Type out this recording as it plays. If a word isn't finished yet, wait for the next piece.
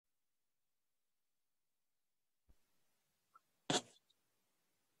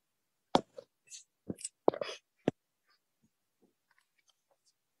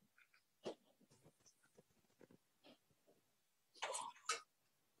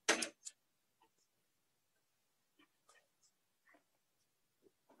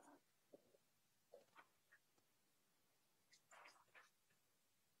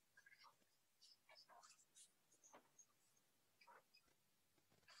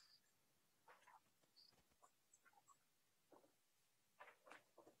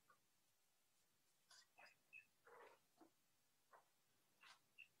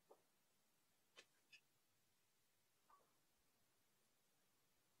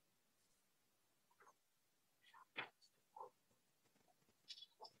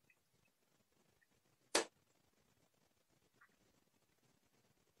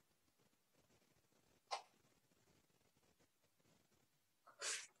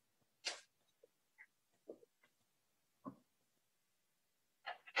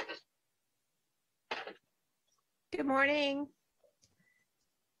Good morning.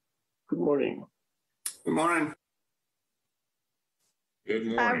 Good morning. Good morning. Good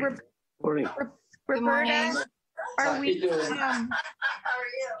morning. Roberta, are we? How are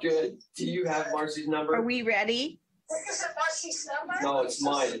you? Good. Do you have Marcy's number? Are we ready? Is it Marcy's number? No, it's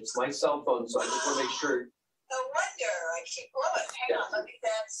mine. It's my cell phone, so I just want to make sure. No wonder I keep blowing. Hang on, let me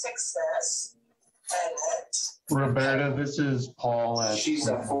fix this. Edit. Roberta, this is Paul at. She's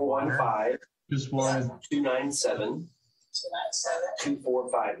at 415. Just wanted 297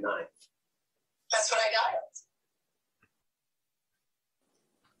 2459. That's what I got.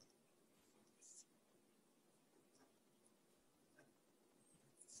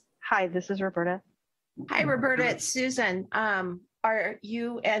 Hi, this is Roberta. Hi, Roberta. It's Susan. Are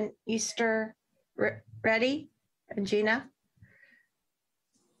you and Easter ready? And Gina?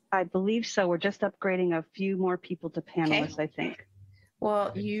 I believe so. We're just upgrading a few more people to panelists, okay. I think.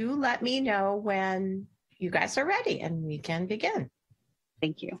 Well, you let me know when you guys are ready and we can begin.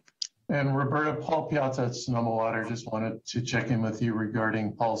 Thank you. And Roberta, Paul Piazza at Sonoma Water just wanted to check in with you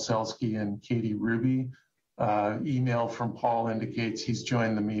regarding Paul Selsky and Katie Ruby. Email from Paul indicates he's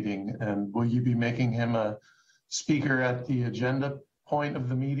joined the meeting. And will you be making him a speaker at the agenda point of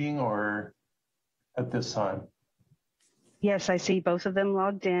the meeting or at this time? Yes, I see both of them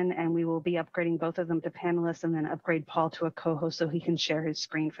logged in, and we will be upgrading both of them to panelists and then upgrade Paul to a co-host so he can share his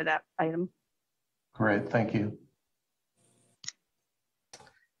screen for that item. Great, thank you.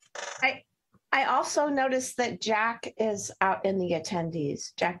 I also noticed that Jack is out in the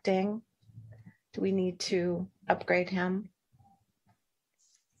attendees. Jack Ding, do we need to upgrade him?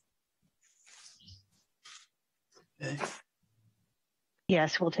 Okay.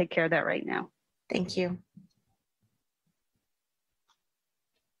 Yes, we'll take care of that right now. Thank you.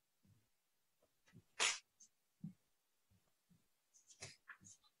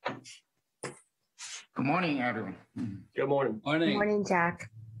 Good morning, everyone. Good morning. Good morning, Jack.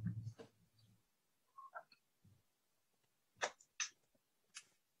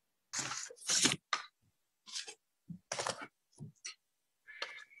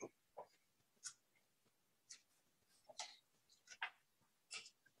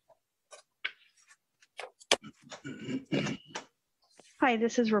 Hi,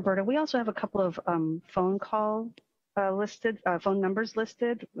 this is Roberta. We also have a couple of phone numbers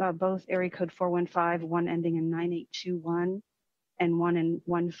listed, both area code 415, one ending in 9821 and one in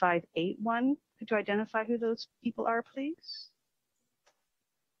 1581. Could you identify who those people are, please?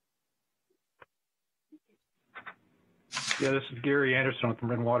 Yeah, this is Gary Anderson with the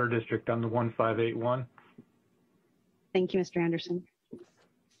Marin Water District on the 1581. Thank you, Mr. Anderson.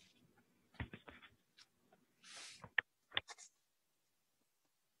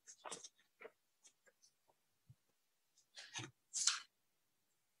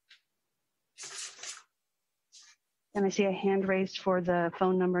 And I see a hand raised for the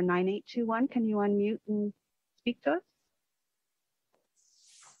phone number 9821. Can you unmute and speak to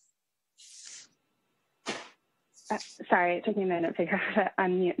us? Sorry, it took me a minute to figure out how to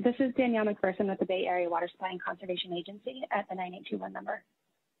unmute. This is Danielle McPherson with the Bay Area Water Supply and Conservation Agency at the 9821 number.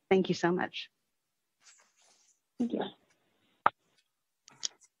 Thank you so much. Thank you.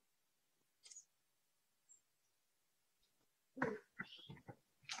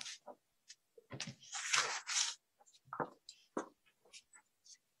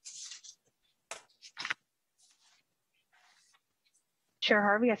 Chair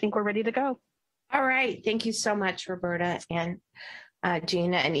Harvey, I think we're ready to go. All right. Thank you so much, Roberta and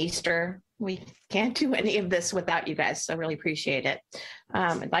Gina and Easter. We can't do any of this without you guys, so really appreciate it.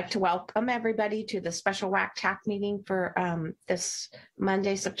 I'd like to welcome everybody to the special WAC TAC meeting for this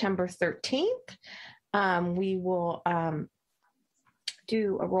Monday, September 13th. We will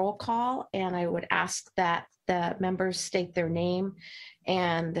do a roll call, and I would ask that the members state their name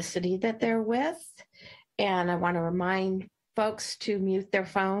and the city that they're with. And I want to remind folks to mute their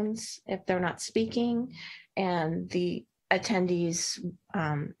phones if they're not speaking, and the attendees,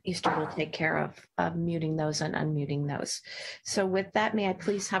 Easter will take care of muting those and unmuting those. So with that, may I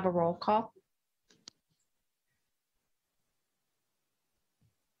please have a roll call?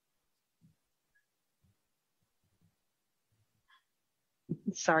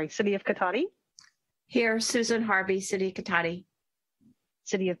 Sorry, City of Cotati. Here, Susan Harvey, City of Cotati.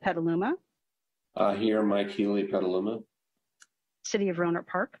 City of Petaluma. Here, Mike Healy, Petaluma. City of Rohnert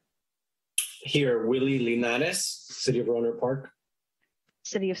Park. Here, Willie Linares, City of Rohnert Park.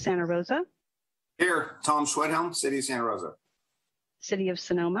 City of Santa Rosa. Here, Tom Schwedhelm, City of Santa Rosa. City of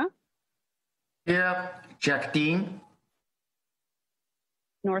Sonoma. Here, Jack Dean.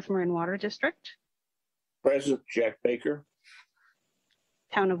 North Marin Water District. President Jack Baker.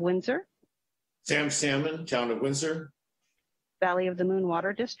 Town of Windsor. Sam Salmon, Town of Windsor. Valley of the Moon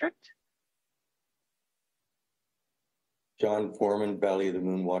Water District. John Foreman, Valley of the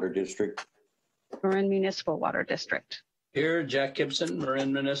Moon Water District. Marin Municipal Water District. Here, Jack Gibson,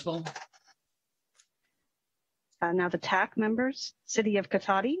 Marin Municipal. Now the TAC members, City of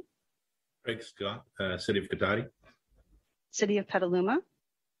Cotati, Craig Scott, City of Cotati. City of Petaluma,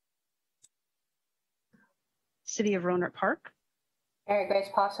 City of Rohnert Park, Mary Grace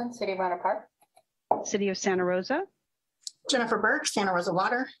Pawson, City of Rohnert Park. City of Santa Rosa, Jennifer Burke, Santa Rosa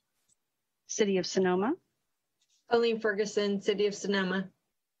Water. City of Sonoma, Colleen Ferguson, City of Sonoma.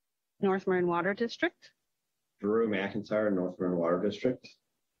 North Marin Water District, Drew McIntyre, North Marin Water District.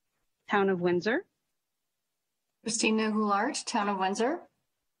 Town of Windsor, Christina Goulart, Town of Windsor.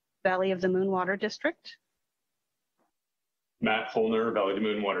 Valley of the Moon Water District, Matt Holner, Valley of the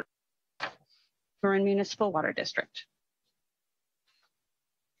Moon Water. Marin Municipal Water District.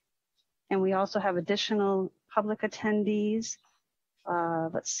 And we also have additional public attendees.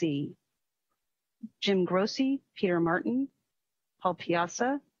 Let's see. Jim Grossi, Peter Martin, Paul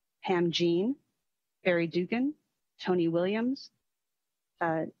Piazza, Pam Jean, Barry Dugan, Tony Williams,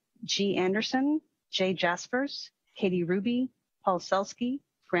 G. Anderson, Jay Jaspers, Katie Ruby, Paul Selsky,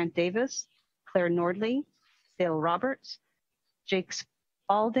 Grant Davis, Claire Nordley, Dale Roberts, Jake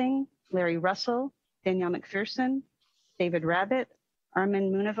Spalding, Larry Russell, Danielle McPherson, David Rabbit, Armin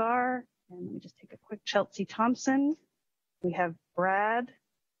Munavar, and let me just take a quick Chelsea Thompson. We have Brad,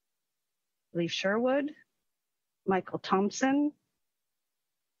 Lee Sherwood, Michael Thompson,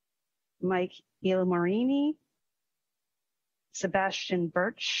 Mike Ilmarini, Sebastian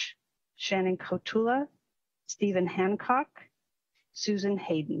Birch, Shannon Kotula, Stephen Hancock, Susan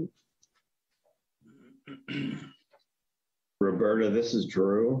Hayden. Roberta, this is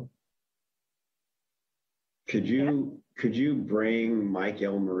Drew. Could you bring Mike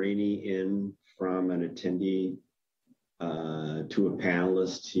El Marini in from an attendee to a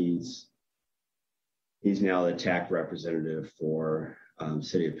panelist? He's now the TAC representative for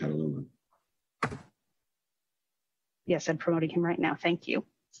City of Petaluma. Yes, I'm promoting him right now. Thank you.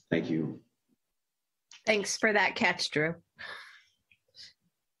 Thank you. Thanks for that catch, Drew.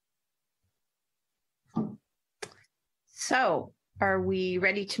 So are we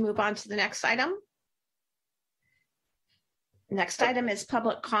ready to move on to the next item? Next item is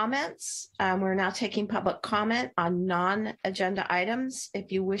public comments. We're now taking public comment on non-agenda items.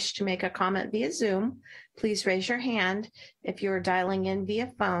 If you wish to make a comment via Zoom, please raise your hand. If you're dialing in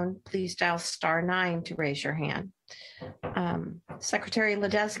via phone, please dial *9 to raise your hand. Secretary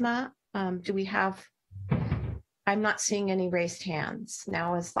Ledesma, do we have, I'm not seeing any raised hands.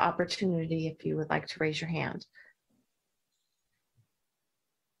 Now is the opportunity if you would like to raise your hand.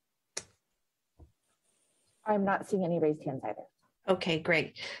 I'm not seeing any raised hands either. Okay,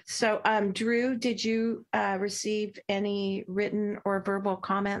 great. So Drew, did you receive any written or verbal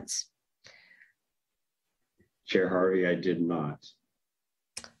comments? Chair Harvey, I did not.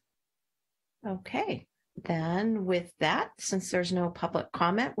 Okay, then with that, since there's no public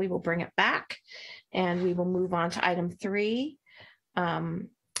comment, we will bring it back and we will move on to item 3.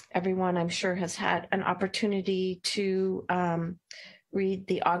 Everyone, I'm sure, has had an opportunity to read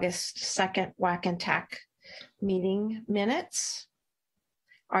the August 2nd WAC and TAC meeting minutes.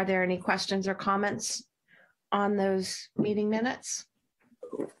 Are there any questions or comments on those meeting minutes?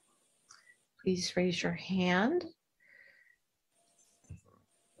 Please raise your hand.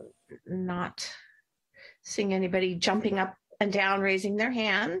 Not seeing anybody jumping up and down, raising their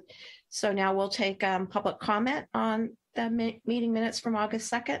hand. So now we'll take public comment on the meeting minutes from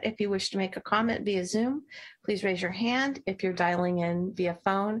August 2nd. If you wish to make a comment via Zoom, please raise your hand. If you're dialing in via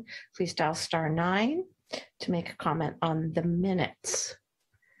phone, please dial *9 to make a comment on the minutes.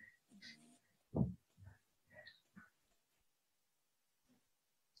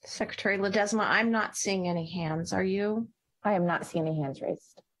 Secretary Ledesma, I'm not seeing any hands. Are you? I am not seeing any hands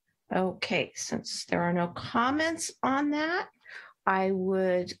raised. Okay, since there are no comments on that, I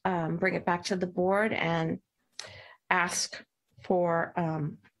would bring it back to the board and ask for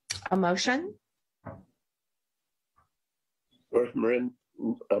a motion. North Marin,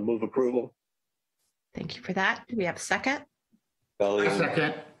 move approval. Thank you for that. Do we have a second?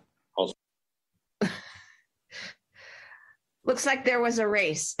 Second. Looks like there was a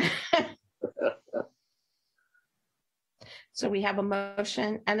race. So we have a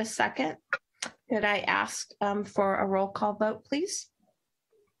motion and a second. Could I ask for a roll call vote, please?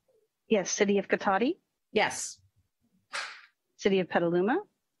 Yes, City of Cotati, Yes. City of Petaluma,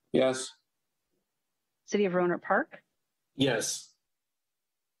 Yes. City of Rohnert Park, Yes.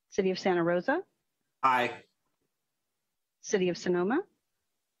 City of Santa Rosa, Aye. City of Sonoma,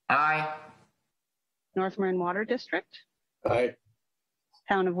 Aye. North Marin Water District, Aye.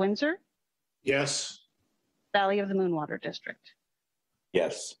 Town of Windsor, Yes. Valley of the Moon Water District.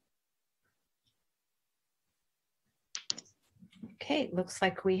 Yes. Okay, looks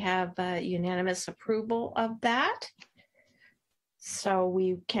like we have unanimous approval of that. So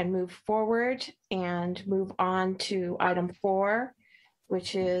we can move forward and move on to item 4,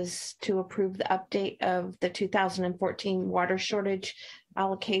 which is to approve the update of the 2014 water shortage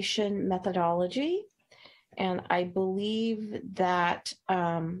allocation methodology. And I believe that,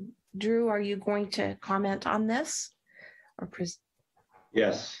 Drew, are you going to comment on this?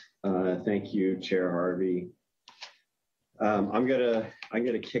 Yes, thank you, Chair Harvey. I'm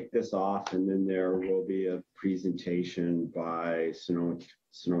gonna kick this off, and then there will be a presentation by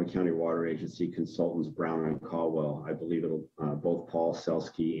Sonoma County Water Agency consultants Brown and Caldwell. I believe it'll both Paul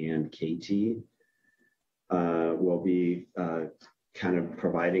Selsky and KT will be kind of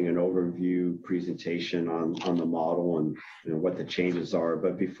providing an overview presentation on the model and what the changes are.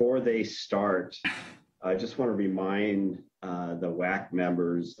 But before they start, I just want to remind the WAC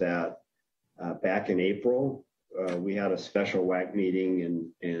members that back in April, we had a special WAC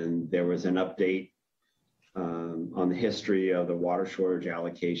meeting and there was an update on the history of the water shortage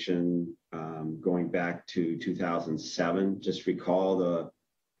allocation going back to 2007. Just recall the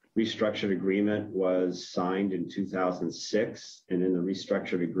restructured agreement was signed in 2006, and in the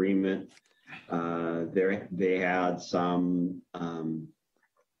restructured agreement, they had some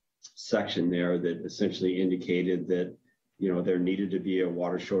section there that essentially indicated that there needed to be a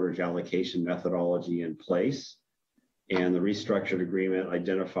water shortage allocation methodology in place. And the restructured agreement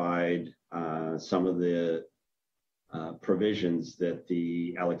identified some of the provisions that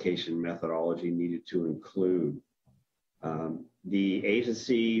the allocation methodology needed to include. The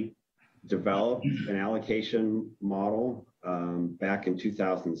agency developed an allocation model back in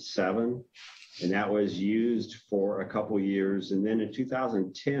 2007, and that was used for a couple years. And then in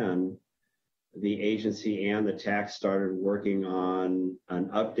 2010, the agency and the TAC started working on an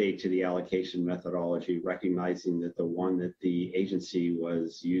update to the allocation methodology, recognizing that the one that the agency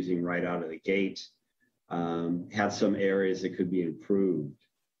was using right out of the gate had some areas that could be improved.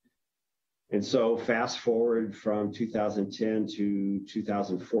 And so fast forward from 2010 to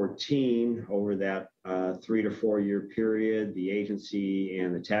 2014, over that 3 to 4 year period, the agency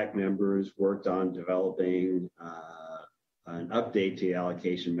and the TAC members worked on developing an update to the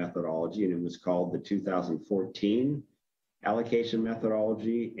allocation methodology, and it was called the 2014 allocation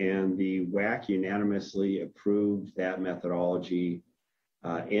methodology. And the WAC unanimously approved that methodology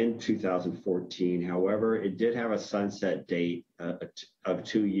in 2014. However, it did have a sunset date of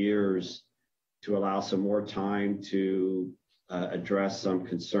 2 years to allow some more time to address some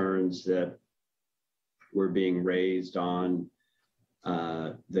concerns that were being raised on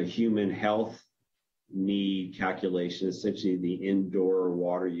the human health need calculation, essentially the indoor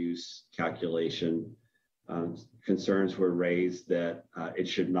water use calculation. Concerns were raised that it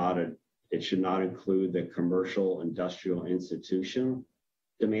should not include the commercial industrial institution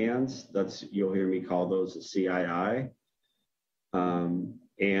demands. You'll hear me call those the CII.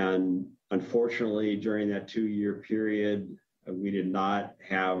 And unfortunately, during that 2 year period, we did not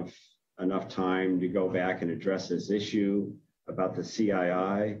have enough time to go back and address this issue about the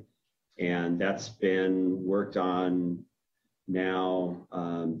CII. And that's been worked on now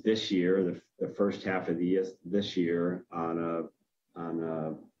this year, the first half of this year, on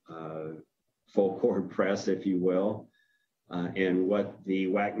a full court press, if you will. And what the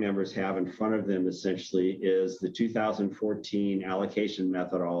WAC members have in front of them essentially is the 2014 allocation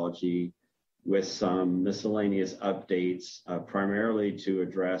methodology with some miscellaneous updates, primarily to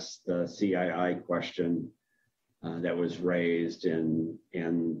address the CII question that was raised. And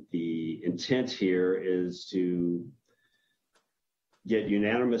the intent here is to get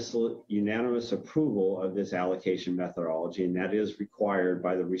unanimous approval of this allocation methodology, and that is required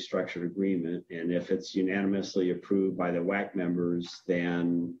by the restructured agreement. And if it's unanimously approved by the WAC members,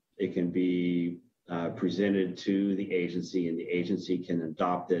 then it can be presented to the agency, and the agency can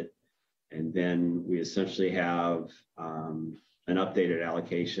adopt it. And then we essentially have an updated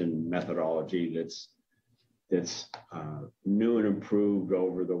allocation methodology that's new and improved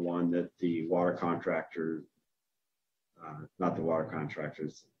over the one that the water contractor, not the water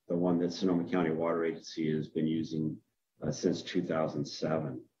contractors, the one that Sonoma County Water Agency has been using since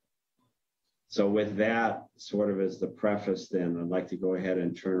 2007. So with that sort of as the preface, then I'd like to go ahead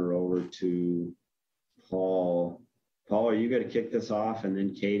and turn it over to Paul. Paul, are you going to kick this off and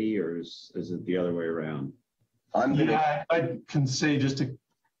then Katie, or is it the other way around? I can say just a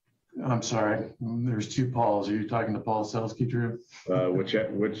I'm sorry, there's two Pauls. Are you talking to Paul Selsky, Drew?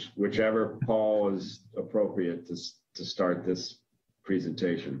 Whichever Paul is appropriate to start this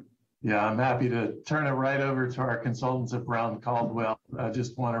presentation. Yeah, I'm happy to turn it right over to our consultants at Brown Caldwell. I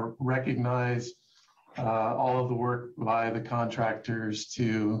just want to recognize all of the work by the contractors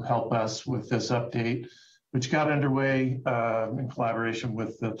to help us with this update, which got underway in collaboration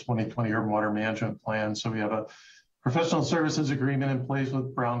with the 2020 Urban Water Management Plan. So we have a professional services agreement in place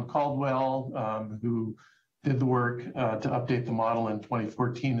with Brown Caldwell, who did the work to update the model in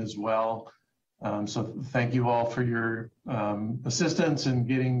 2014 as well. So thank you all for your assistance in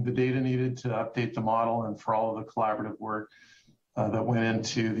getting the data needed to update the model and for all of the collaborative work that went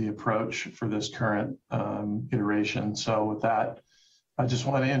into the approach for this current iteration. So with that, I just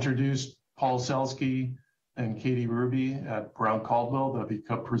want to introduce Paul Selsky and Katie Ruby at Brown Caldwell. They'll be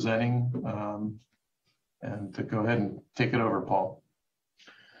co-presenting, and to go ahead and take it over, Paul.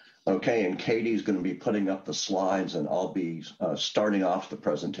 Okay, and Katie's going to be putting up the slides, and I'll be starting off the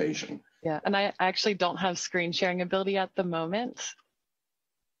presentation. Yeah, and I actually don't have screen sharing ability at the moment.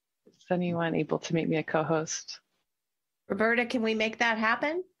 Is anyone able to make me a co-host? Roberta, can we make that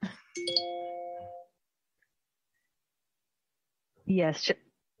happen? Yes,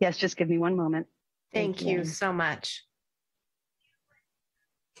 just give me one moment. Thank you so much.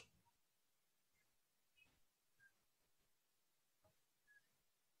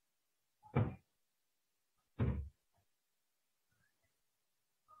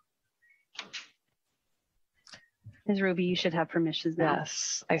 Ms. Ruby, you should have permissions now.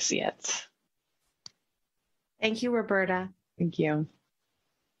 Yes, I see it. Thank you, Roberta. Thank you.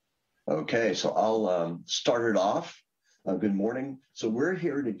 Okay, so I'll start it off. Good morning. So we're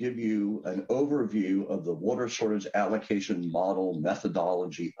here to give you an overview of the water shortage allocation model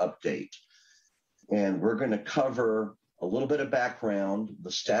methodology update. And we're going to cover a little bit of background,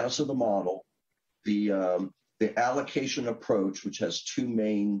 the status of the model, the allocation approach, which has two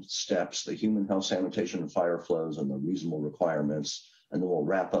main steps, the human health, sanitation, and fire flows, and the reasonable requirements, and then we'll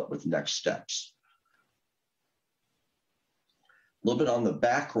wrap up with next steps. A little bit on the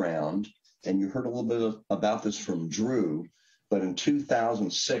background, and you heard a little bit about this from Drew, but in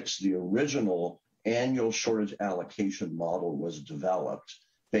 2006, the original annual shortage allocation model was developed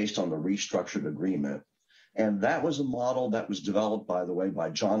based on the restructured agreement. And that was a model that was developed, by the way, by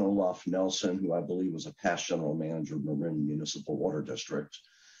John Olaf Nelson, who I believe was a past general manager of Marin Municipal Water District.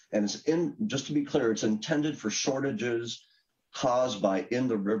 And just to be clear, it's intended for shortages caused by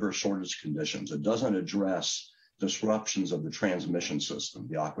in-the-river shortage conditions. It doesn't address disruptions of the transmission system,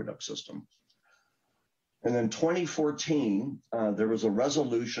 the aqueduct system. And in 2014, there was a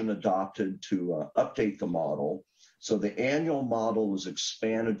resolution adopted to update the model. So the annual model was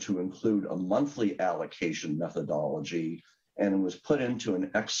expanded to include a monthly allocation methodology, and it was put into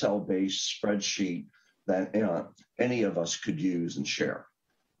an Excel-based spreadsheet that any of us could use and share.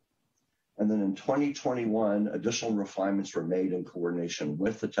 And then in 2021, additional refinements were made in coordination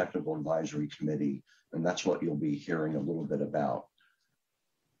with the Technical Advisory Committee, and that's what you'll be hearing a little bit about.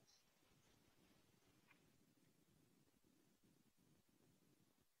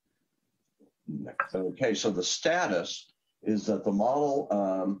 Okay, so the status is that the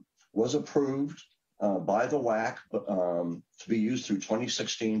model was approved by the WAC to be used through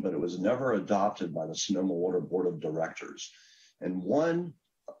 2016, but it was never adopted by the Sonoma Water Board of Directors. And one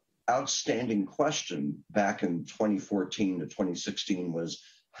outstanding question back in 2014 to 2016 was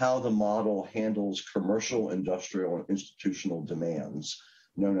how the model handles commercial, industrial, and institutional demands,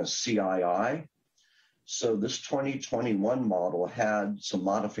 known as CII. So this 2021 model had some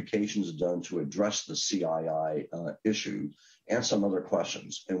modifications done to address the CII issue and some other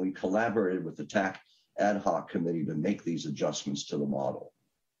questions. And we collaborated with the TAC ad hoc committee to make these adjustments to the model.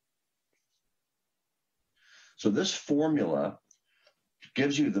 So this formula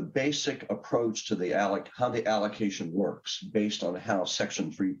gives you the basic approach to how the allocation works based on how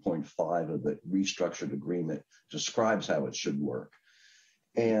Section 3.5 of the restructured agreement describes how it should work.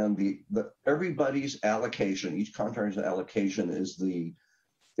 And everybody's allocation, each contractor's allocation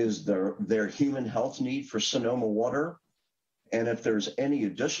is their human health need for Sonoma Water. And if there's any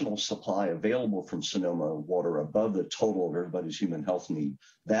additional supply available from Sonoma Water above the total of everybody's human health need,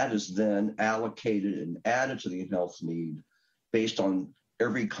 that is then allocated and added to the health need based on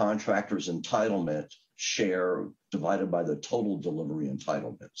every contractor's entitlement share divided by the total delivery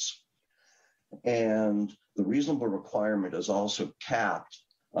entitlements. And the reasonable requirement is also capped,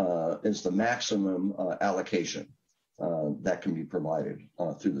 is the maximum allocation that can be provided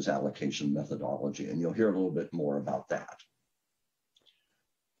through this allocation methodology. And you'll hear a little bit more about that.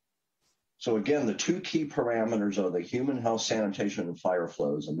 So again, the two key parameters are the human health, sanitation, and fire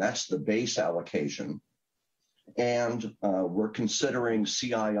flows, and that's the base allocation. And we're considering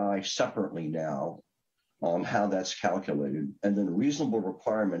CII separately now on how that's calculated. And then reasonable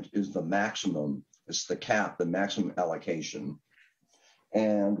requirement is the maximum, it's the cap, the maximum allocation.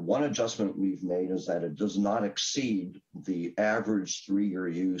 And one adjustment we've made is that it does not exceed the average 3-year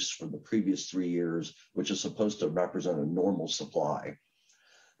use for the previous 3 years, which is supposed to represent a normal supply.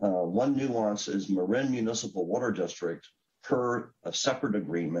 One nuance is Marin Municipal Water District, per a separate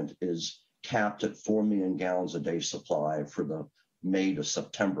agreement, is capped at 4 million gallons a day supply for the May to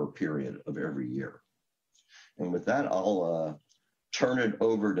September period of every year. And with that, I'll turn it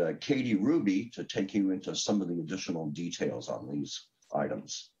over to Katie Ruby to take you into some of the additional details on these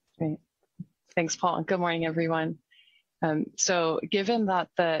items. Great. Thanks, Paul. Good morning, everyone. So given that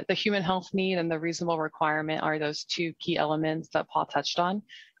the human health need and the reasonable requirement are those two key elements that Paul touched on,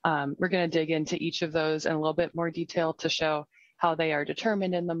 we're going to dig into each of those in a little bit more detail to show how they are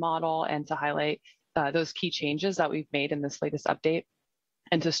determined in the model and to highlight those key changes that we've made in this latest update.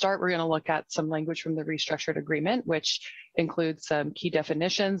 And to start, we're going to look at some language from the restructured agreement, which includes some key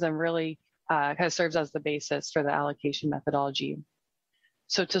definitions and really kind of serves as the basis for the allocation methodology.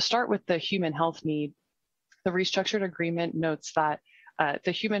 So to start with the human health need, the restructured agreement notes that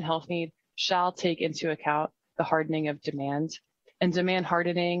the human health need shall take into account the hardening of demand. And demand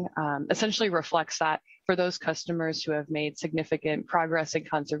hardening essentially reflects that for those customers who have made significant progress in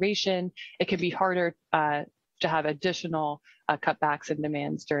conservation, it can be harder to have additional cutbacks in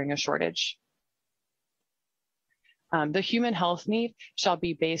demands during a shortage. The human health need shall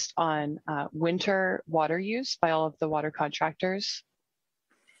be based on winter water use by all of the water contractors.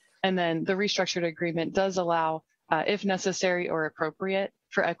 And then the restructured agreement does allow, if necessary or appropriate,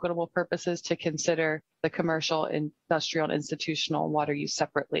 for equitable purposes to consider the commercial, industrial, and institutional water use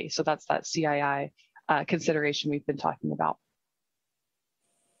separately. So that's that CII consideration we've been talking about.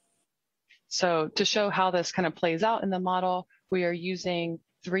 So to show how this kind of plays out in the model, we are using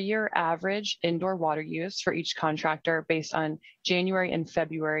 3-year average indoor water use for each contractor based on January and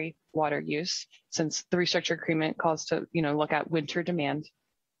February water use, since the restructured agreement calls to look at winter demand.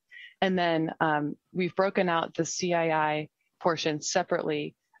 And then we've broken out the CII portion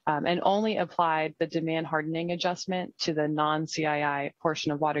separately and only applied the demand hardening adjustment to the non-CII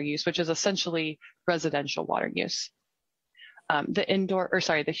portion of water use, which is essentially residential water use.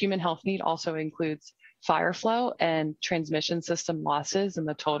 The human health need also includes fire flow and transmission system losses in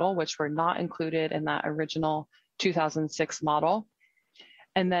the total, which were not included in that original 2006 model.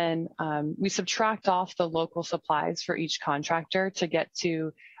 And then we subtract off the local supplies for each contractor to get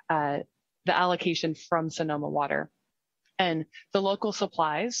to the allocation from Sonoma Water. And the local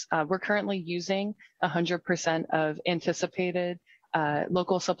supplies, we're currently using 100% of anticipated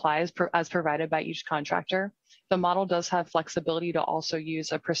local supplies as provided by each contractor. The model does have flexibility to also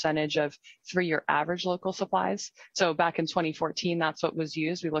use a percentage of 3-year average local supplies. So back in 2014, that's what was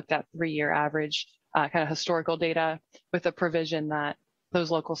used. We looked at 3-year average kind of historical data with a provision that those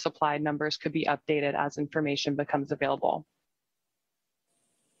local supply numbers could be updated as information becomes available.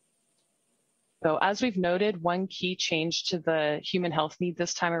 So as we've noted, one key change to the human health need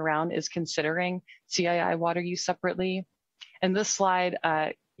this time around is considering CII water use separately. And this slide,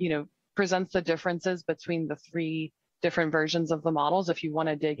 presents the differences between the 3 different versions of the models if you want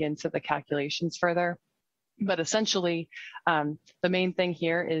to dig into the calculations further. But essentially, the main thing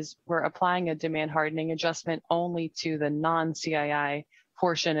here is we're applying a demand hardening adjustment only to the non-CII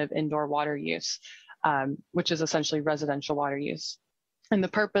portion of indoor water use, which is essentially residential water use. And the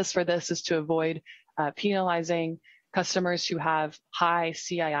purpose for this is to avoid penalizing customers who have high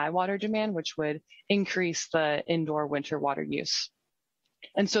CII water demand, which would increase the indoor winter water use.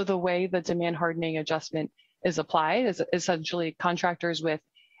 And so the way the demand hardening adjustment is applied is essentially contractors with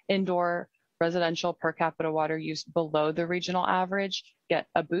indoor residential per capita water use below the regional average get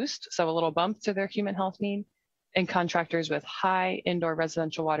a boost, so a little bump to their human health need. And contractors with high indoor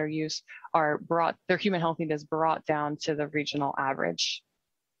residential water use their human health need is brought down to the regional average.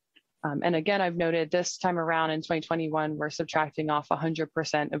 And again, I've noted this time around in 2021, we're subtracting off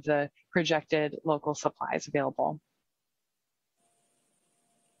 100% of the projected local supplies available.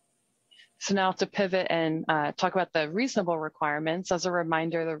 So now to pivot and talk about the reasonable requirements. As a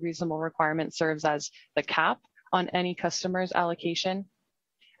reminder, the reasonable requirement serves as the cap on any customer's allocation.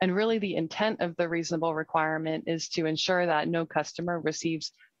 And really the intent of the reasonable requirement is to ensure that no customer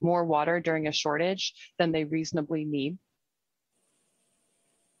receives more water during a shortage than they reasonably need.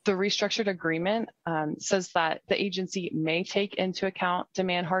 The restructured agreement says that the agency may take into account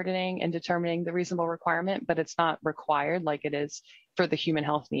demand hardening in determining the reasonable requirement, but it's not required like it is for the human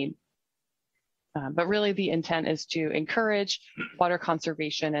health need. But really the intent is to encourage water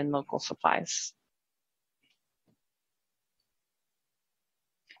conservation and local supplies.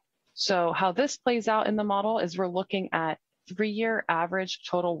 So how this plays out in the model is we're looking at 3-year average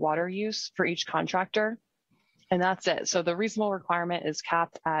total water use for each contractor, and that's it. So the reasonable requirement is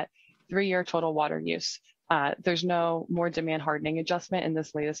capped at 3-year total water use. There's no more demand hardening adjustment in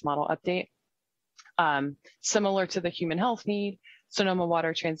this latest model update. Similar to the human health need, Sonoma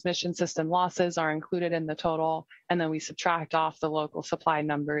water transmission system losses are included in the total, and then we subtract off the local supply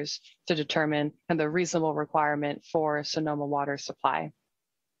numbers to determine the reasonable requirement for Sonoma water supply.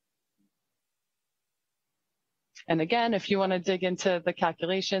 And again, if you want to dig into the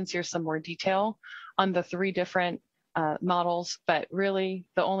calculations, here's some more detail on the 3 different models, but really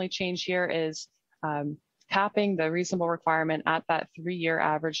the only change here is capping the reasonable requirement at that 3-year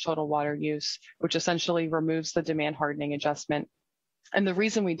average total water use, which essentially removes the demand hardening adjustment. And the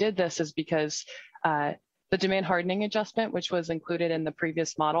reason we did this is because the demand hardening adjustment, which was included in the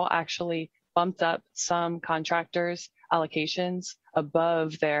previous model, actually bumped up some contractors' allocations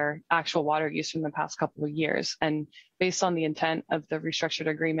above their actual water use from the past couple of years. And based on the intent of the restructured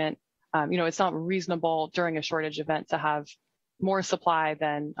agreement, it's not reasonable during a shortage event to have more supply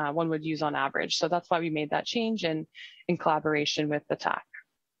than one would use on average. So that's why we made that change in collaboration with the TAC.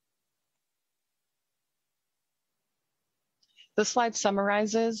 This slide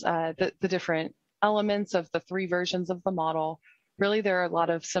summarizes the different elements of the 3 versions of the model. Really, there are a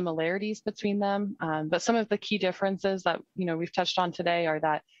lot of similarities between them, but some of the key differences that we've touched on today are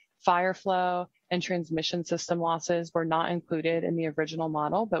that fire flow and transmission system losses were not included in the original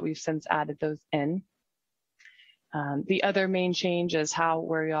model, but we've since added those in. The other main change is how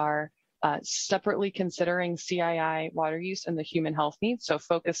we are separately considering CII water use and the human health needs, so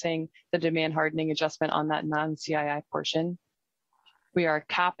focusing the demand hardening adjustment on that non-CII portion. We are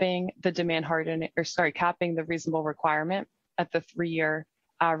capping the capping the reasonable requirement at the 3-year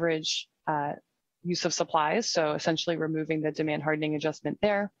average use of supplies, so essentially removing the demand hardening adjustment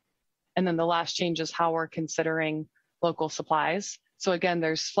there. And then the last change is how we're considering local supplies. So again,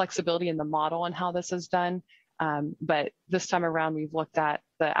 there's flexibility in the model on how this is done, but this time around we've looked at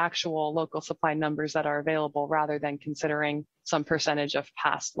the actual local supply numbers that are available rather than considering some percentage of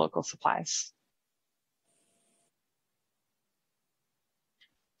past local supplies.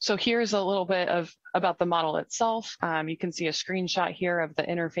 So here's a little bit about the model itself. You can see a screenshot here of the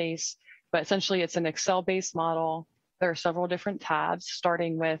interface, but essentially it's an Excel-based model. There are several different tabs,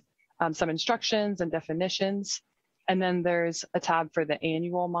 starting with some instructions and definitions. And then there's a tab for the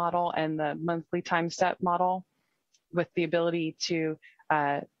annual model and the monthly time step model, with the ability to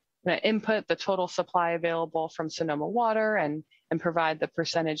input the total supply available from Sonoma Water and provide the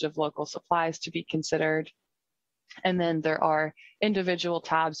percentage of local supplies to be considered. And then there are individual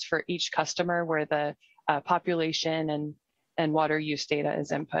tabs for each customer where the population and water use data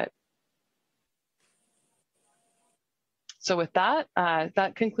is input. So with that,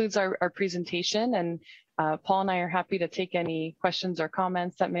 that concludes our presentation. And Paul and I are happy to take any questions or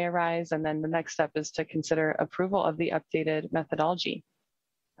comments that may arise. And then the next step is to consider approval of the updated methodology.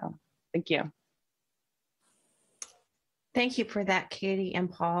 So, thank you. Thank you for that, Katie and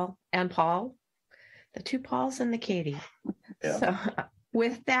Paul. The 2 Pauls and the Katie. Yeah. So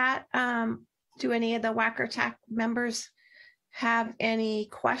with that, do any of the WACR TAC members have any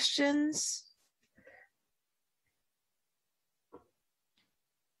questions?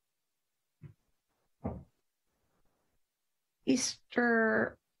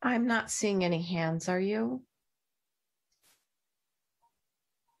 Easter, I'm not seeing any hands, are you?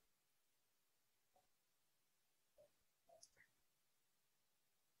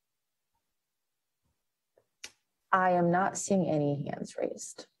 I am not seeing any hands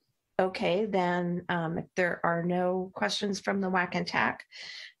raised. Okay, then if there are no questions from the WAC and TAC,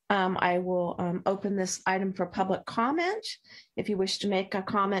 I will open this item for public comment. If you wish to make a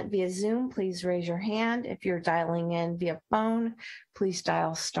comment via Zoom, please raise your hand. If you're dialing in via phone, please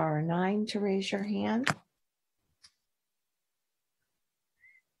dial *9 to raise your hand.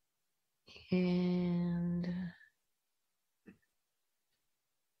 And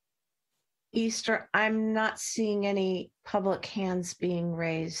Easter, I'm not seeing any public hands being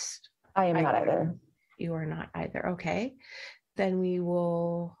raised. I am not either. You are not either. Okay. Then we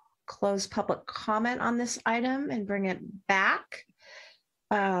will close public comment on this item and bring it back.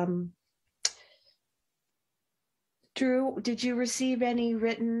 Drew, did you receive any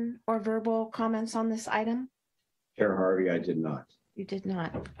written or verbal comments on this item? Chair Harvey, I did not. You did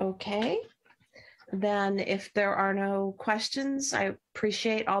not. Okay. then if there are no questions, I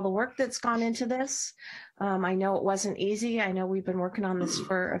appreciate all the work that's gone into this. I know it wasn't easy. I know we've been working on this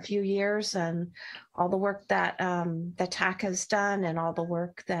for a few years, and all the work that the TAC has done and all the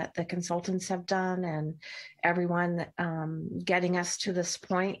work that the consultants have done and everyone getting us to this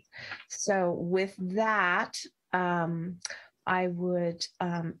point. So with that, I would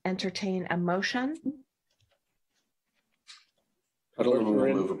entertain a motion. Petaluma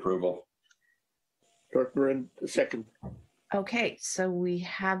will move approval. Dorf Marin, second. Okay, so we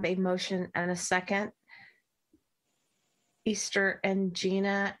have a motion and a second. Easter and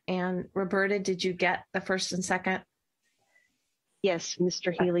Gina and Roberta, did you get the first and second? Yes,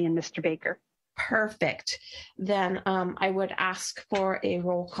 Mr. Healy and Mr. Baker. Perfect. Then I would ask for a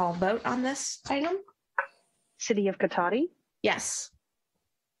roll call vote on this item. City of Cotati, Yes.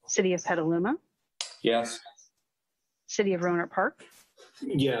 City of Petaluma, Yes. City of Rohnert Park,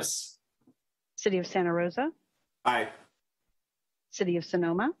 Yes. City of Santa Rosa, Aye. City of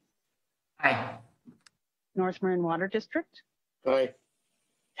Sonoma, Aye. North Marin Water District, Aye.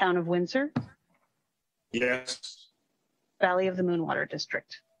 Town of Windsor, Yes. Valley of the Moon Water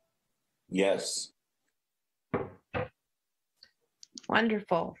District. Yes.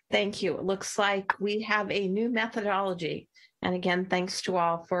 Wonderful. Thank you. It looks like we have a new methodology. And again, thanks to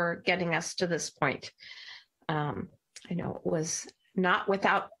all for getting us to this point. I know it was not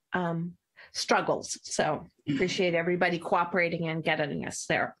without struggles. So appreciate everybody cooperating and getting us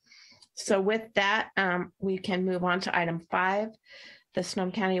there. So with that, we can move on to item 5, the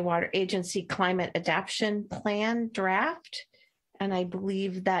Sonoma County Water Agency Climate Adaptation Plan draft. And I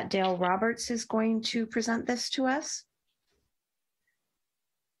believe that Dale Roberts is going to present this to us.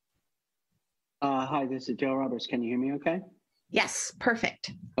 Hi, this is Dale Roberts. Can you hear me okay? Yes,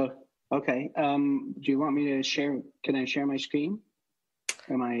 perfect. Oh, okay. Do you want me to share? Can I share my screen?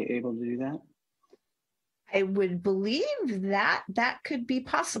 Am I able to do that? I would believe that that could be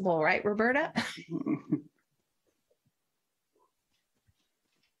possible, right, Roberta?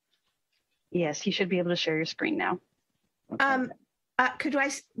 Yes, you should be able to share your screen now. Okay. Could I,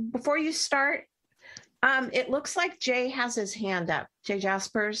 before you start, it looks like Jay has his hand up. Jay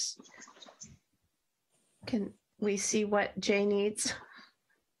Jaspers. Can we see what Jay needs?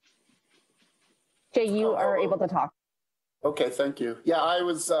 Jay, you are able to talk. Okay, thank you. Yeah, I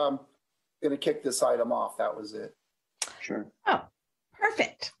was going to kick this item off. That was it. Sure. Oh,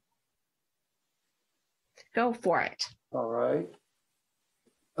 perfect. Go for it. All right.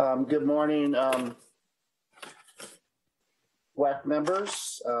 Good morning, WAC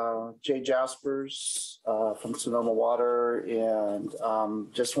members. Jay Jaspers from Sonoma Water, and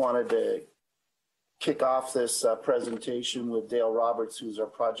just wanted to kick off this presentation with Dale Roberts, who's our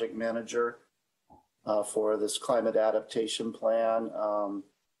project manager for this climate adaptation plan,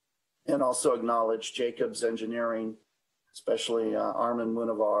 and also acknowledge Jacobs Engineering, especially Armin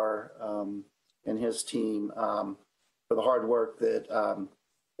Munavar and his team for the hard work that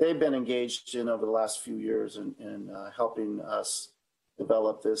they've been engaged in over the last few years in helping us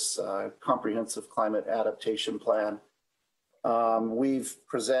develop this comprehensive climate adaptation plan. We've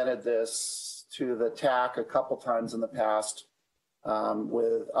presented this to the TAC a couple times in the past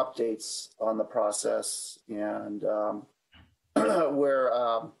with updates on the process, and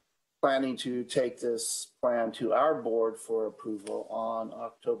we're planning to take this plan to our board for approval on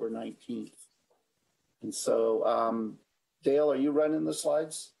October 19th. And so, Dale, are you running the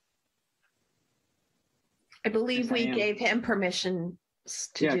slides? I believe we gave him permission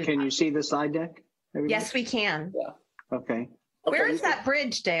to do Can that. you see the slide deck? Everybody? Yes, we can. Yeah. Okay. Where is that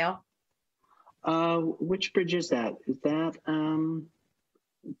bridge, Dale? Which bridge is that? Is that Dawn,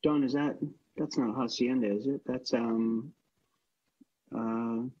 that's not Hacienda, is it? That's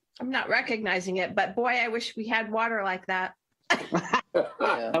I'm not recognizing it, but boy, I wish we had water like that. that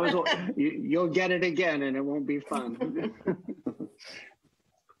was you'll get it again and it won't be fun.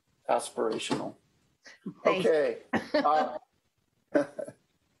 Aspirational. Okay.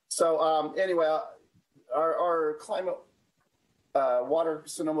 So anyway, our climate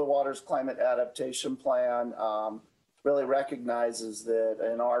Sonoma Water's climate adaptation plan really recognizes that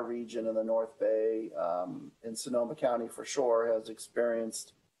in our region in the North Bay, in Sonoma County for sure, has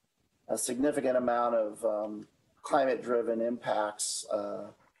experienced a significant amount of climate-driven impacts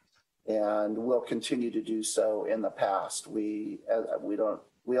and will continue to do so in the past. We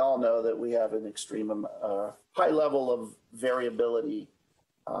all know that we have an extreme high level of variability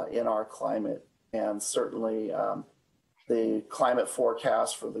in our climate, and certainly the climate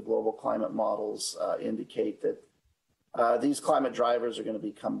forecasts for the global climate models indicate that these climate drivers are going to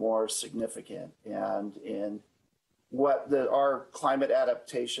become more significant. And in what our climate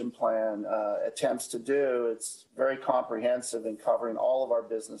adaptation plan attempts to do. It's very comprehensive in covering all of our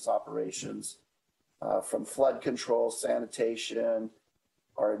business operations, from flood control, sanitation,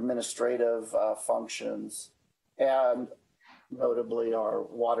 our administrative functions, and notably our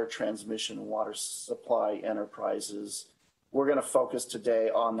water transmission and water supply enterprises. We're going to focus today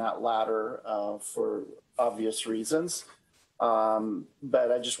on that latter for obvious reasons.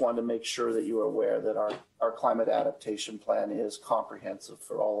 But I just wanted to make sure that you are aware that our climate adaptation plan is comprehensive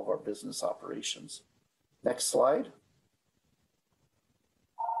for all of our business operations. Next slide.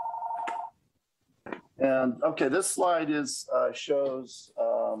 And okay, this slide shows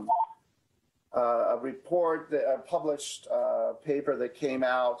a report, a published paper that came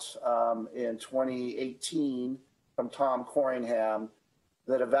out in 2018 from Tom Corringham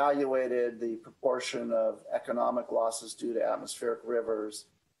that evaluated the proportion of economic losses due to atmospheric rivers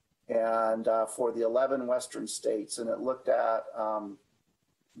and for the 11 Western states. And it looked at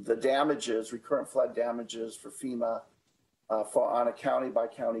the damages, recurrent flood damages for FEMA on a county by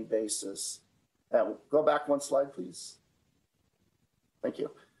county basis. Go back one slide, please. Thank you.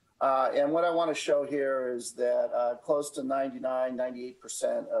 And what I want to show here is that close to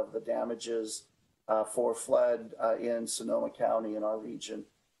 98% of the damages for flood in Sonoma County in our region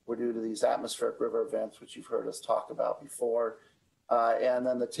were due to these atmospheric river events, which you've heard us talk about before. And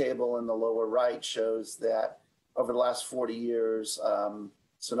then the table in the lower right shows that over the last 40 years,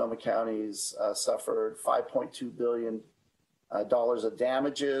 Sonoma County's suffered $5.2 billion of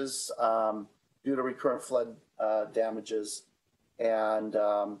damages due to recurrent flood damages. And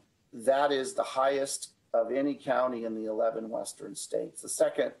that is the highest of any county in the 11 Western states. The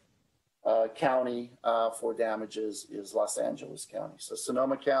second county for damages is Los Angeles County. So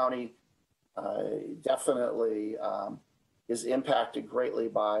Sonoma County definitely is impacted greatly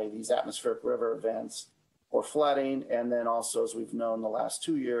by these atmospheric river events or flooding. And then also, as we've known the last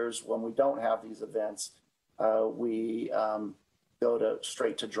 2 years, when we don't have these events, we go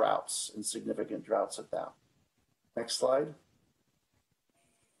straight to droughts and significant droughts at that. Next slide.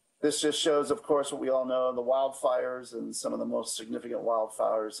 This just shows, of course, what we all know, the wildfires and some of the most significant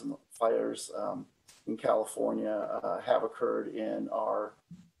wildfires and fires in California have occurred in our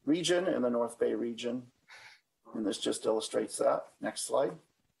region, in the North Bay region. And this just illustrates that. Next slide.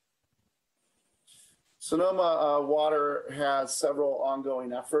 Sonoma Water has several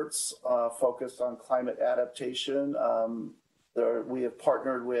ongoing efforts focused on climate adaptation. We have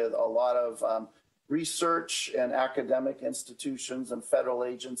partnered with a lot of research and academic institutions and federal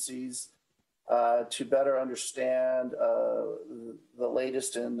agencies to better understand the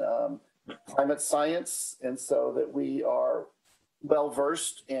latest in climate science, and so that we are well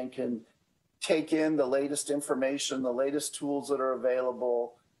versed and can take in the latest information, the latest tools that are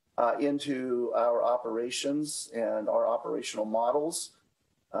available into our operations and our operational models,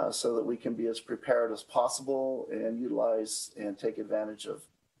 so that we can be as prepared as possible and utilize and take advantage of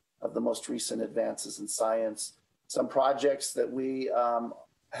the most recent advances in science. Some projects that we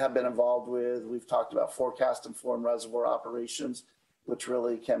have been involved with, we've talked about forecast informed reservoir operations, which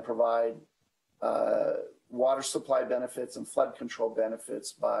really can provide water supply benefits and flood control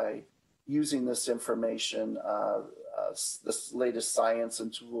benefits by using this information, this latest science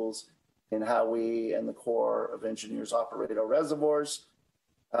and tools in how we and the Corps of Engineers operate our reservoirs.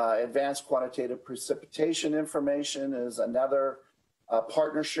 Advanced quantitative precipitation information is another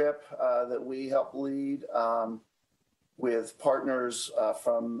partnership that we help lead with partners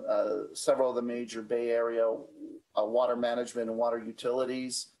from several of the major Bay Area water management and water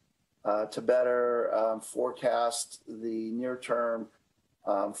utilities to better forecast the near-term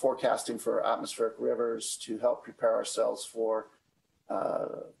forecasting for atmospheric rivers to help prepare ourselves for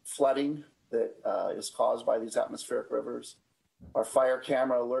flooding that is caused by these atmospheric rivers. Our fire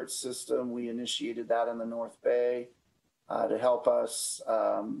camera alert system, we initiated that in the North Bay to help us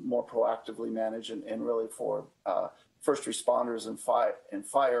more proactively manage and really for first responders and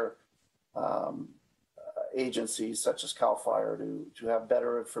fire agencies such as CAL FIRE to have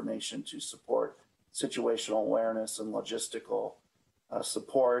better information to support situational awareness and logistical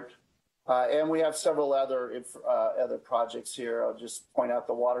support. And we have several other projects here. I'll just point out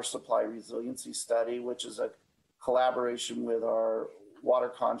the water supply resiliency study, which is a collaboration with our water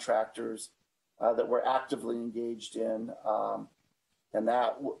contractors that we're actively engaged in. And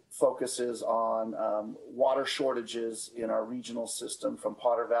that focuses on water shortages in our regional system from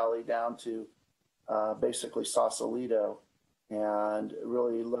Potter Valley down to basically Sausalito, and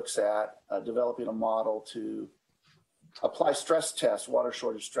really looks at developing a model to apply stress tests, water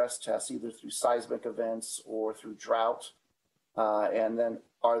shortage stress tests, either through seismic events or through drought, and then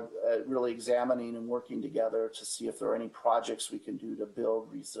are really examining and working together to see if there are any projects we can do to build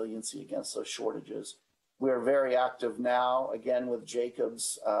resiliency against those shortages. We're very active now, again, with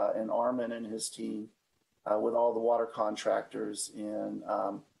Jacobs and Armin and his team, with all the water contractors in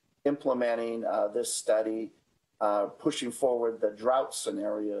implementing this study, pushing forward the drought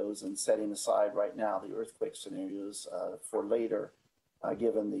scenarios and setting aside right now the earthquake scenarios for later,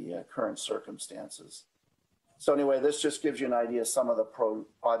 given the current circumstances. So anyway, this just gives you an idea of some of the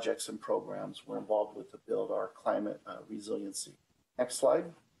projects and programs we're involved with to build our climate resiliency. Next slide.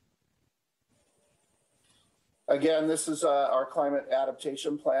 Again, this is our climate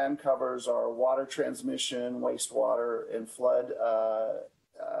adaptation plan, covers our water transmission, wastewater, and flood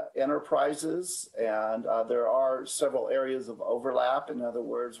enterprises. And there are several areas of overlap. In other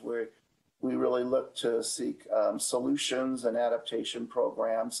words, we really look to seek solutions and adaptation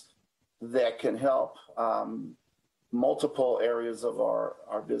programs that can help multiple areas of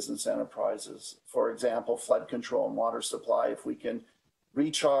our business enterprises. For example, flood control and water supply. If we can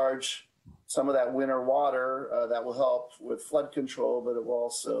recharge some of that winter water, that will help with flood control, but it will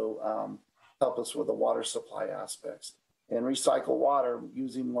also help us with the water supply aspects. And recycle water,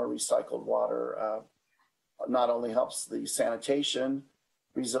 using more recycled water, not only helps the sanitation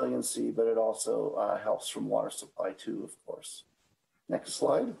resiliency, but it also helps from water supply too, of course. Next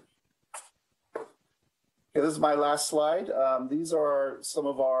slide. Okay, this is my last slide. These are some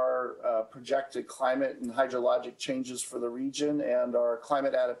of our projected climate and hydrologic changes for the region, and our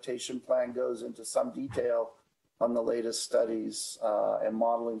climate adaptation plan goes into some detail on the latest studies and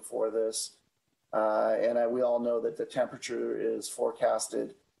modeling for this. We all know that the temperature is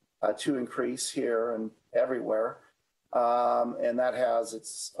forecasted to increase here and everywhere. And that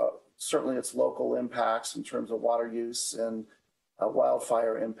has certainly its local impacts in terms of water use and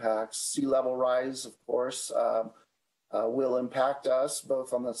wildfire impacts. Sea level rise, of course, will impact us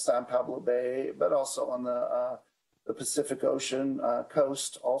both on the San Pablo Bay, but also on the Pacific Ocean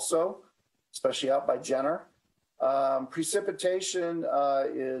coast also, especially out by Jenner. Precipitation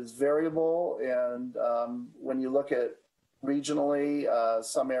is variable, and when you look at regionally,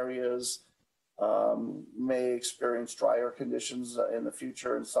 some areas may experience drier conditions in the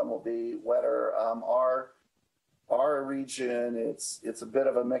future, and some will be wetter. Our region, it's a bit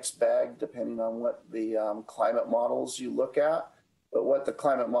of a mixed bag depending on what the climate models you look at. But what the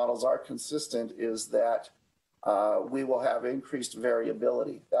climate models are consistent is that we will have increased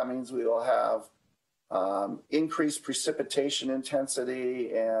variability. That means we will have increased precipitation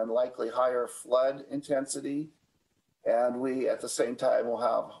intensity and likely higher flood intensity. And we, at the same time, will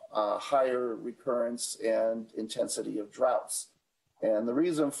have higher recurrence and intensity of droughts. And the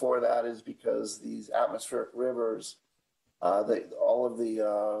reason for that is because these atmospheric rivers, all of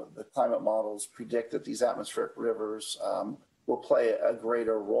the climate models predict that these atmospheric rivers will play a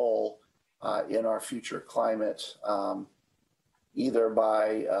greater role in our future climate, either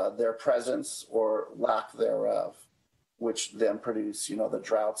by their presence or lack thereof, which then produce, the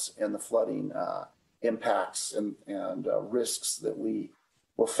droughts and the flooding impacts and risks that we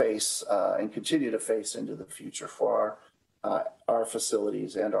will face and continue to face into the future for our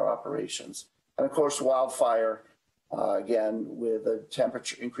facilities and our operations. And of course, wildfire, again, with a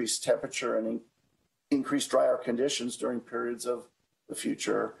increased temperature and increased drier conditions during periods of the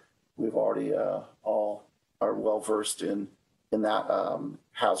future, we've already all are well versed in that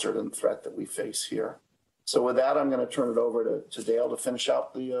hazard and threat that we face here. So with that, I'm going to turn it over to Dale to finish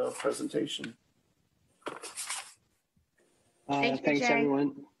out the presentation. Thanks,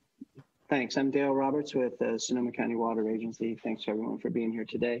 everyone. Thanks. I'm Dale Roberts with the Sonoma County Water Agency. Thanks, everyone, for being here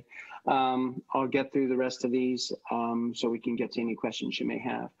today. I'll get through the rest of these so we can get to any questions you may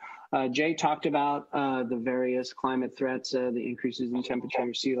have. Jay talked about the various climate threats, the increases in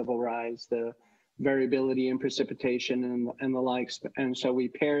temperature, sea level rise, the variability in precipitation and the likes. And so we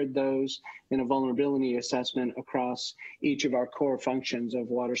paired those in a vulnerability assessment across each of our core functions of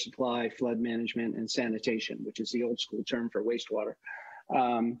water supply, flood management, and sanitation, which is the old school term for wastewater.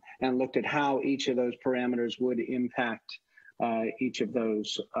 And looked at how each of those parameters would impact each of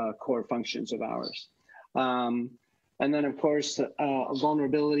those core functions of ours. And then, of course,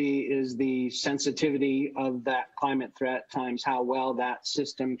 vulnerability is the sensitivity of that climate threat times how well that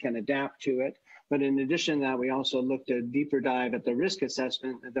system can adapt to it. But in addition to that, we also looked at a deeper dive at the risk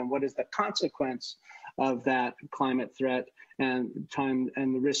assessment, and then what is the consequence of that climate threat, and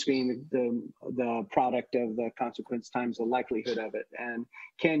the risk being the product of the consequence times the likelihood of it. And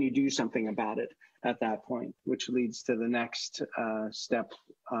can you do something about it at that point, which leads to the next step,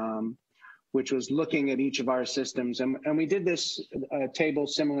 which was looking at each of our systems. And we did this table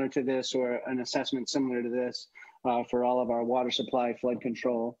similar to this, or an assessment similar to this, for all of our water supply, flood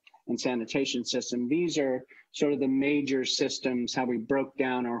control, and sanitation system. These are sort of the major systems, how we broke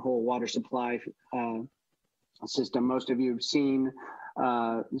down our whole water supply system. Most of you have seen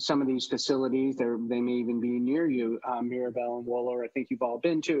some of these facilities. They may even be near you, Mirabel and Wohler. I think you've all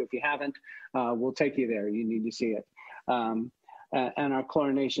been to. If you haven't, we'll take you there. You need to see it. And our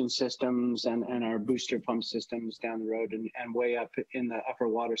chlorination systems and our booster pump systems down the road and way up in the upper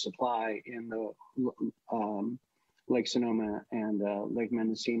water supply in the Lake Sonoma and Lake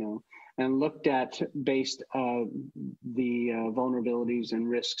Mendocino, and looked at based the vulnerabilities and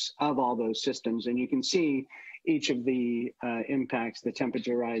risks of all those systems. And you can see each of the impacts. The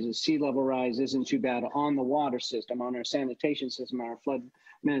temperature rises, sea level rise isn't too bad on the water system. On our sanitation system, our flood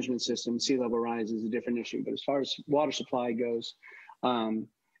management system, sea level rise is a different issue. But as far as water supply goes,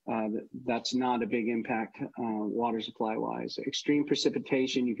 that's not a big impact water supply wise. Extreme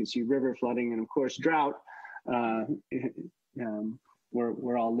precipitation, you can see river flooding, and of course drought.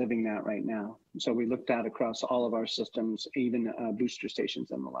 We're all living that right now. So we looked at across all of our systems, even booster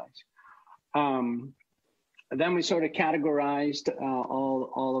stations and the like. Then we sort of categorized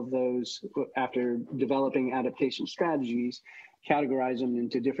all of those after developing adaptation strategies, categorized them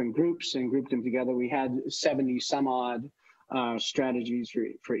into different groups and grouped them together. We had 70 some odd strategies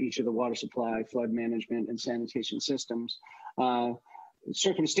for each of the water supply, flood management, and sanitation systems.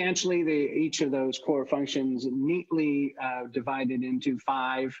 Circumstantially, each of those core functions neatly divided into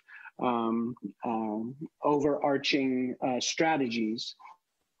 5 overarching strategies,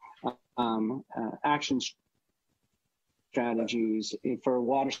 action strategies for the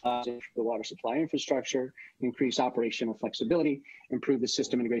water supply infrastructure, increase operational flexibility, improve the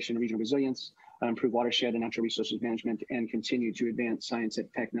system integration and regional resilience, improve watershed and natural resources management, and continue to advance science and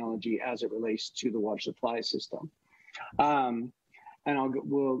technology as it relates to the water supply system. And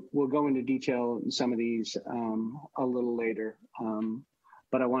we'll go into detail in some of these a little later.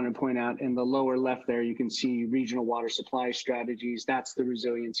 But I want to point out in the lower left there, you can see regional water supply strategies. That's the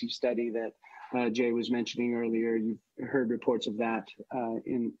resiliency study that Jay was mentioning earlier. You've heard reports of that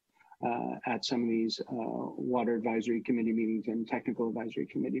at some of these water advisory committee meetings and technical advisory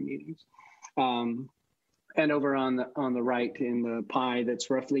committee meetings. And over on the right in the pie, that's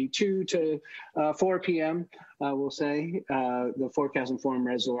roughly 2 to 4 p.m., we'll say, the forecast informed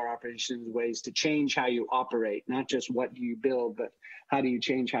reservoir operations ways to change how you operate, not just what do you build, but how do you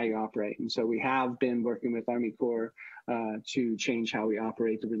change how you operate. And so we have been working with Army Corps to change how we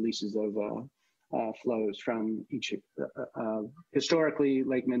operate the releases of flows from each, historically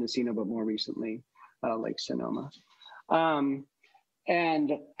Lake Mendocino, but more recently Lake Sonoma.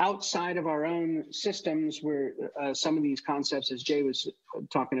 And outside of our own systems, where some of these concepts, as Jay was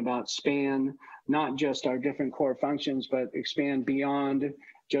talking about, span not just our different core functions, but expand beyond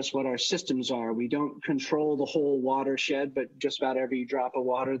just what our systems are. We don't control the whole watershed, but just about every drop of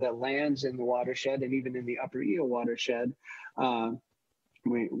water that lands in the watershed, and even in the Upper Eel watershed,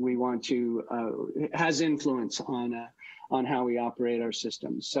 we want to has influence on how we operate our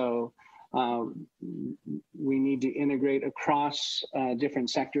systems. So we need to integrate across different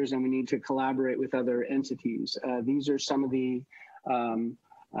sectors, and we need to collaborate with other entities. These are some of the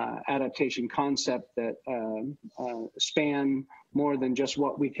adaptation concepts that span more than just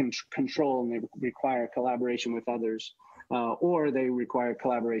what we can control, and they require collaboration with others, or they require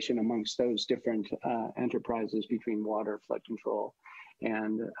collaboration amongst those different enterprises between water, flood control,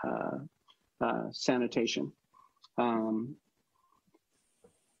 and sanitation.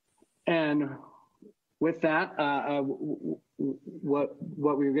 And with that,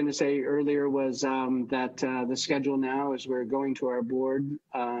 what we were going to say earlier was that the schedule now is we're going to our board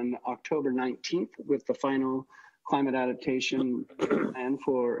on October 19th with the final climate adaptation plan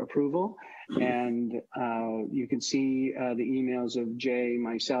for approval. And you can see the emails of Jay,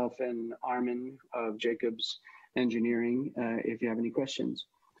 myself, and Armin of Jacobs Engineering if you have any questions.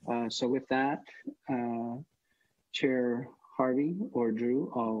 So with that, Chair Harvey or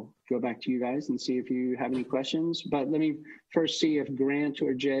Drew, I'll go back to you guys and see if you have any questions. But let me first see if Grant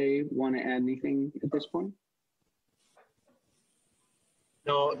or Jay want to add anything at this point.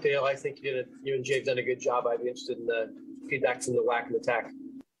 No, Dale, I think you and Jay have done a good job. I'd be interested in the feedback from the WAC and the TAC.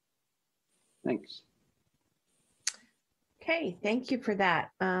 Thanks. Okay, thank you for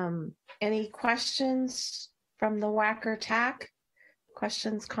that. Any questions from the WAC or TAC?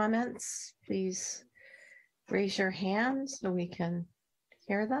 Questions, comments, please raise your hand so we can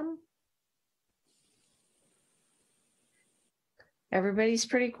hear them. Everybody's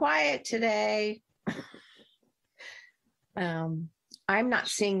pretty quiet today. I'm not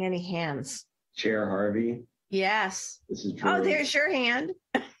seeing any hands. Chair Harvey. Yes. This is Drew. Oh, there's your hand.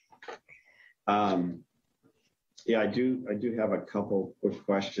 Yeah, I do have a couple quick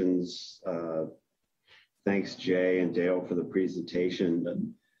questions. Thanks, Jay and Dale, for the presentation.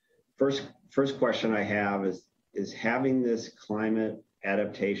 The first question I have is having this climate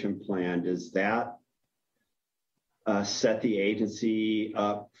adaptation plan, does that set the agency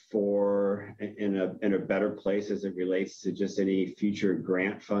up for in a better place as it relates to just any future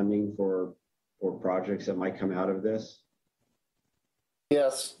grant funding for projects that might come out of this?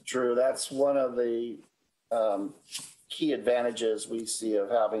 Yes, Drew, that's one of the key advantages we see of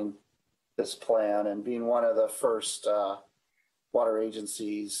having this plan and being one of the first water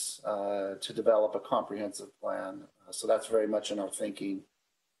agencies to develop a comprehensive plan. So that's very much in our thinking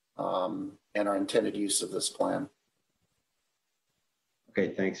and our intended use of this plan.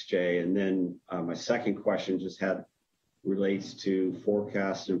 Okay, thanks, Jay. And then my second question relates to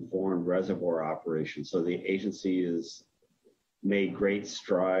forecast-informed reservoir operations. So the agency has made great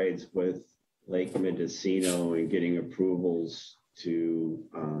strides with Lake Mendocino and getting approvals to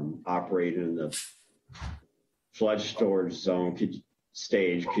operate in the flood storage zone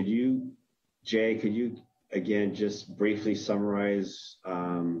stage. Jay, could you again just briefly summarize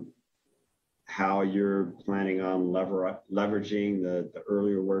how you're planning on leveraging the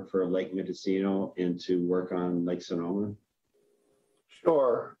earlier work for Lake Mendocino into work on Lake Sonoma?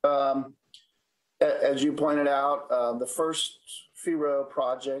 Sure. As you pointed out, the first FERO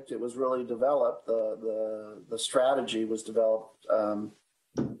project, it was really developed. The strategy was developed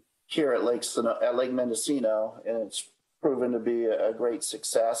here at Lake Mendocino, and it's proven to be a great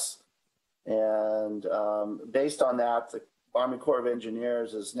success. And based on that, the Army Corps of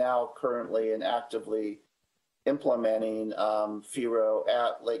Engineers is now currently and actively implementing FERO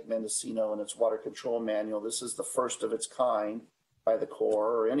at Lake Mendocino in its water control manual. This is the first of its kind by the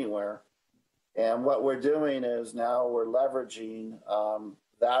Corps or anywhere. And what we're doing is now we're leveraging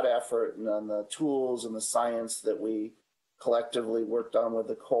that effort and on the tools and the science that we collectively worked on with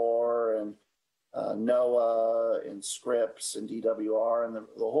the Corps and NOAA and Scripps and DWR, and the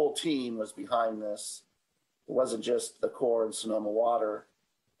whole team was behind this. It wasn't just the Corps and Sonoma Water.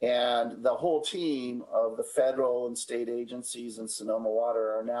 And the whole team of the federal and state agencies and Sonoma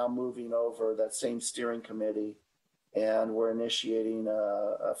Water are now moving over that same steering committee, and we're initiating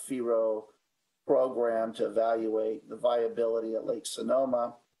a FERO program to evaluate the viability at Lake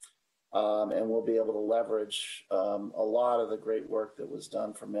Sonoma, and we'll be able to leverage a lot of the great work that was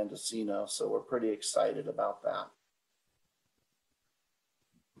done for Mendocino. So we're pretty excited about that.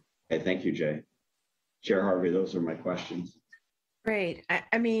 Okay, thank you, Jay. Chair Harvey, those are my questions. Great.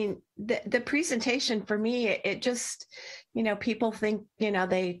 I mean, the presentation for me, it just, people think,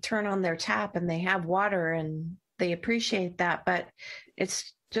 they turn on their tap and they have water and they appreciate that, but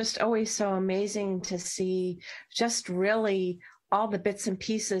it's just always so amazing to see just really all the bits and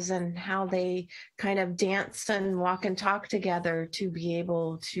pieces and how they kind of dance and walk and talk together to be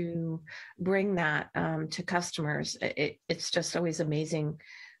able to bring that to customers. It's just always amazing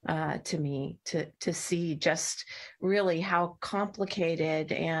to me to see just really how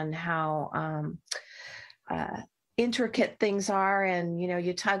complicated and how intricate things are, and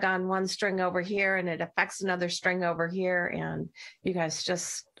you tug on one string over here and it affects another string over here, and you guys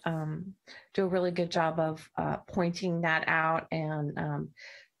just do a really good job of pointing that out and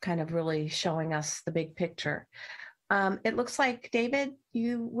kind of really showing us the big picture. It looks like, David,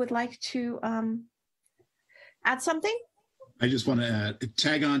 you would like to add something? I just want to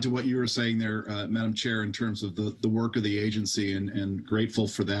tag on to what you were saying there, Madam Chair, in terms of the work of the agency, and grateful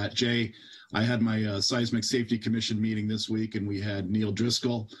for that. Jay, I had my Seismic Safety Commission meeting this week, and we had Neil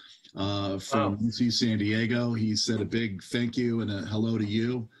Driscoll from UC San Diego. He said a big thank you and a hello to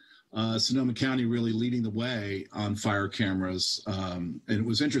you. Sonoma County really leading the way on fire cameras. And it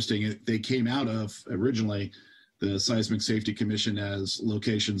was interesting. They came out of originally the Seismic Safety Commission as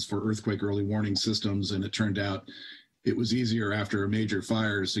locations for earthquake early warning systems, and it turned out it was easier after major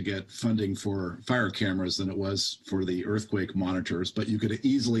fires to get funding for fire cameras than it was for the earthquake monitors, but you could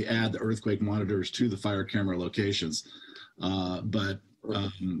easily add the earthquake monitors to the fire camera locations. But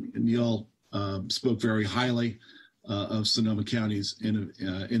Neil spoke very highly of Sonoma County's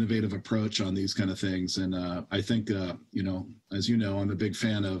innovative approach on these kind of things. And I think, as you know, I'm a big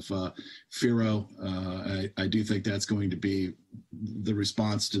fan of FERO. I do think that's going to be the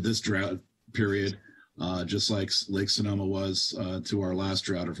response to this drought period. Just like Lake Sonoma was to our last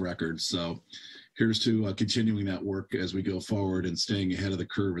drought of record. So here's to continuing that work as we go forward and staying ahead of the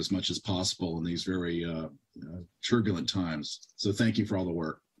curve as much as possible in these very turbulent times. So thank you for all the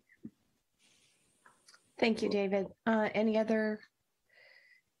work. Thank you, David. Any other?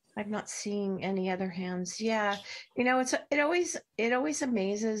 I'm not seeing any other hands. Yeah, it always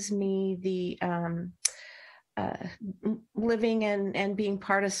amazes me living and being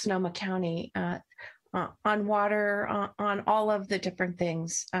part of Sonoma County, on water, on all of the different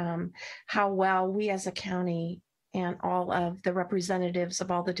things, how well we as a county and all of the representatives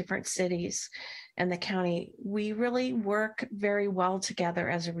of all the different cities and the county, we really work very well together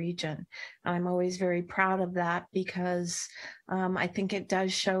as a region. I'm always very proud of that because I think it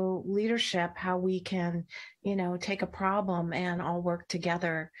does show leadership, how we can, take a problem and all work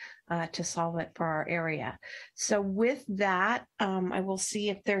together to solve it for our area. So with that, I will see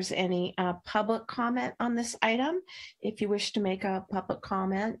if there's any public comment on this item. If you wish to make a public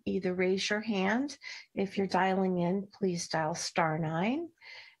comment, either raise your hand. If you're dialing in, please dial *9.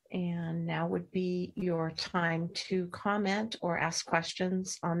 And now would be your time to comment or ask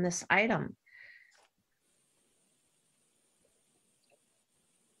questions on this item.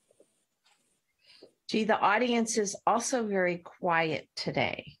 Gee, the audience is also very quiet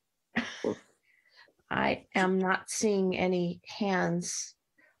today. I am not seeing any hands.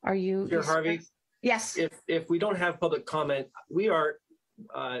 Are you? Chair Harvey? Yes. If we don't have public comment, we are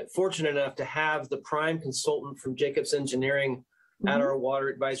fortunate enough to have the prime consultant from Jacobs Engineering at our Water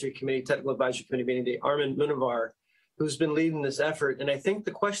Advisory Committee, Technical Advisory Committee meeting today, Armin Munavar, who's been leading this effort. And I think the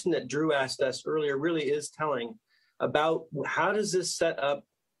question that Drew asked us earlier really is telling about how does this set up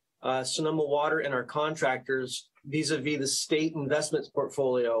Sonoma Water and our contractors vis-a-vis the state investments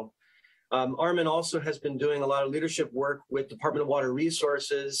portfolio. Armin also has been doing a lot of leadership work with Department of Water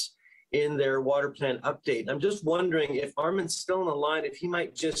Resources in their water plan update. I'm just wondering if Armin's still on the line, if he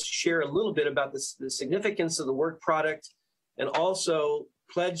might just share a little bit about the significance of the work product, and also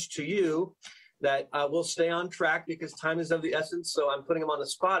pledge to you that we'll stay on track because time is of the essence. So I'm putting him on the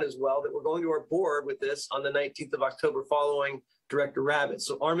spot as well, that we're going to our board with this on the 19th of October following Director Rabbit.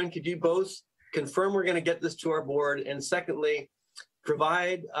 So Armin, could you both confirm we're going to get this to our board? And secondly,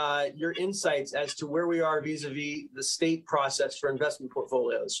 provide your insights as to where we are vis-a-vis the state process for investment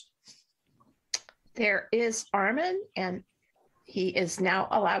portfolios. There is Armin, and he is now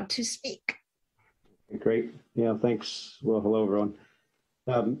allowed to speak. Great. Yeah, thanks. Well, hello,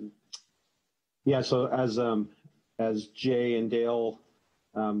 everyone. Yeah, so as Jay and Dale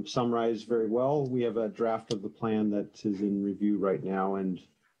summarized very well, we have a draft of the plan that is in review right now, and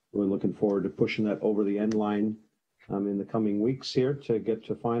we're looking forward to pushing that over the end line in the coming weeks here to get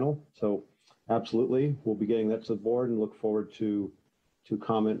to final. So absolutely, we'll be getting that to the board and look forward to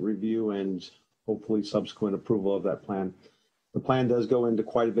comment, review, and hopefully subsequent approval of that plan. The plan does go into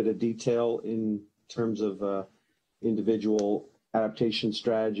quite a bit of detail in terms of individual adaptation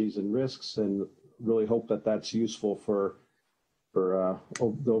strategies and risks, and really hope that that's useful for the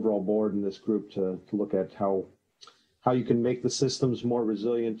overall board and this group to look at how you can make the systems more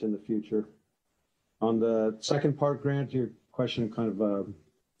resilient in the future. On the second part, Grant, your question kind of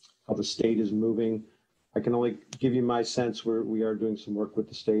how the state is moving, I can only give you my sense. We are doing some work with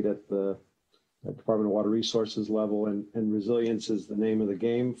the state at the Department of Water Resources level, and resilience is the name of the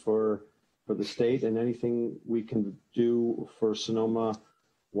game for the state, and anything we can do for Sonoma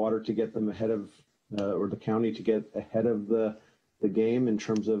Water to get them ahead of, or the county to get ahead of the game in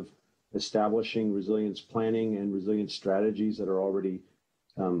terms of establishing resilience planning and resilience strategies that are already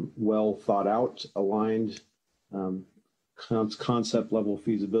well thought out, aligned, concept level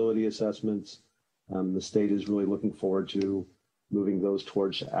feasibility assessments. The state is really looking forward to moving those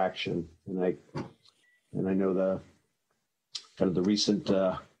towards action. And I know the recent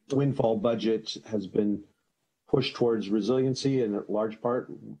windfall budget has been pushed towards resiliency, and at large part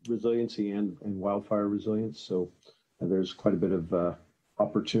resiliency and wildfire resilience. So there's quite a bit of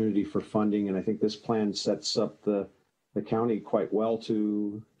opportunity for funding, and I think this plan sets up the county quite well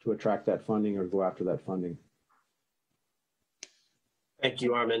to attract that funding or go after that funding. Thank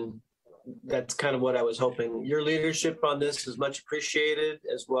you, Armin. That's kind of what I was hoping. Your leadership on this is much appreciated,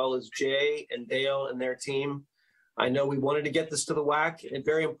 as well as Jay and Dale and their team. I know we wanted to get this to the WAC. It's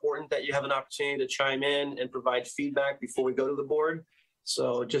very important that you have an opportunity to chime in and provide feedback before we go to the board.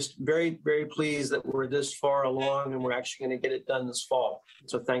 So just very, very pleased that we're this far along and we're actually going to get it done this fall.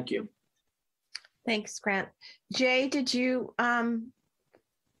 So thank you. Thanks, Grant. Jay, did you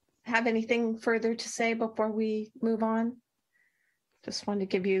have anything further to say before we move on? Just wanted to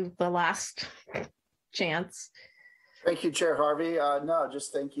give you the last chance. Thank you, Chair Harvey. No,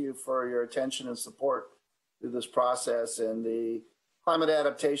 just thank you for your attention and support through this process. And the climate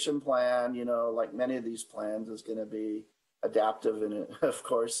adaptation plan, like many of these plans, is going to be adaptive in it, of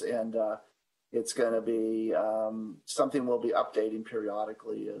course, and it's going to be something we'll be updating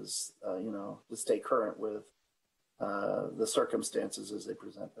periodically as to stay current with the circumstances as they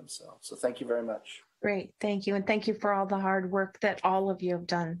present themselves. So thank you very much. Great, thank you, and thank you for all the hard work that all of you have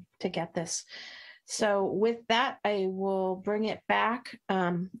done to get this. So with that, I will bring it back.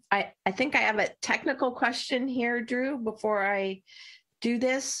 I think I have a technical question here, Drew, before I do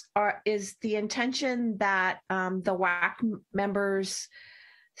this. Is the intention that the WAC members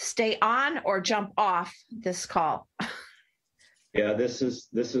stay on or jump off this call? Yeah, this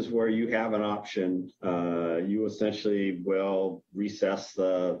is where you have an option. You essentially will recess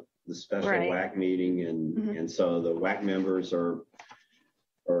the special WAC meeting, and so the WAC members are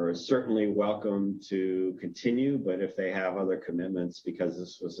certainly welcome to continue, but if they have other commitments, because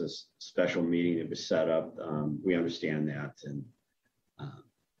this was a special meeting that was set up, we understand that, and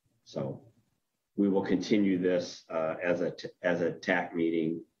so we will continue this as a TAC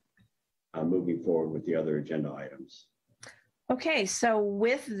meeting moving forward with the other agenda items. Okay, so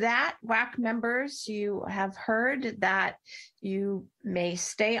with that, WAC members, you have heard that you may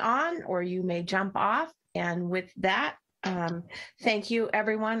stay on or you may jump off. And with that, thank you,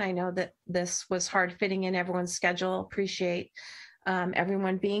 everyone. I know that this was hard fitting in everyone's schedule. Appreciate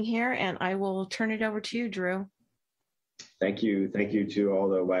everyone being here, and I will turn it over to you, Drew. Thank you. Thank you to all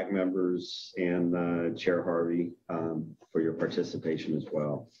the WAC members and Chair Harvey for your participation as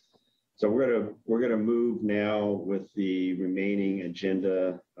well. So we're gonna move now with the remaining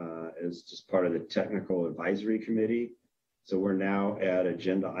agenda as just part of the Technical Advisory Committee. So we're now at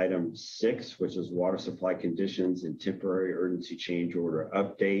agenda item 6, which is water supply conditions and temporary urgency change order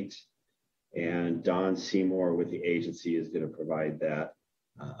update. And Don Seymour with the agency is going to provide that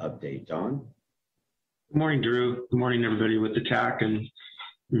update. Don? Good morning, Drew. Good morning, everybody with the TAC and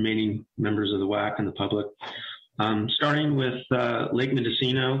remaining members of the WAC and the public. Starting with Lake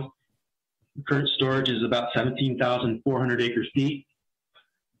Mendocino, the current storage is about 17,400 acre feet.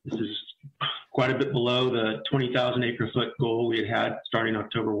 This is quite a bit below the 20,000 acre foot goal we had starting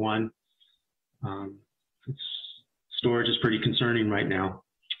October 1. Storage is pretty concerning right now.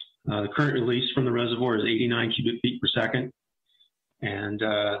 The current release from the reservoir is 89 cubic feet per second. And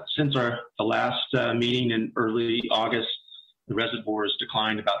since the last meeting in early August, the reservoir has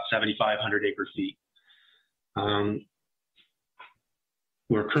declined about 7,500 acre feet.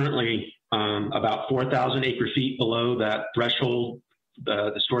 We're currently about 4,000 acre feet below that threshold,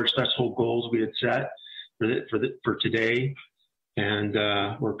 the storage threshold goals we had set for today. And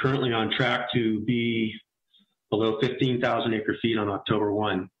we're currently on track to be below 15,000 acre feet on October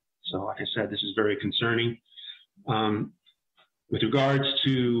 1. So like I said, this is very concerning. With regards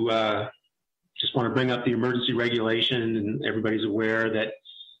to, just want to bring up the emergency regulation, and everybody's aware that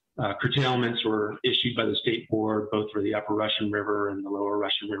curtailments were issued by the state board, both for the upper Russian River and the lower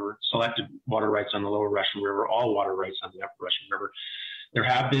Russian River, selected water rights on the lower Russian River, all water rights on the upper Russian River. There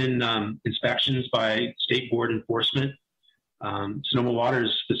have been inspections by state board enforcement. Sonoma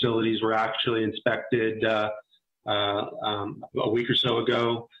Water's facilities were actually inspected a week or so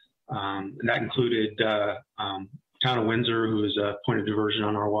ago. And that included Town of Windsor, who is a point of diversion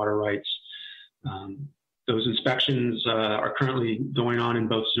on our water rights. Those inspections are currently going on in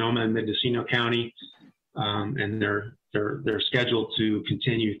both Sonoma and Mendocino County, and they're scheduled to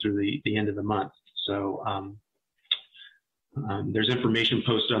continue through the end of the month. So there's information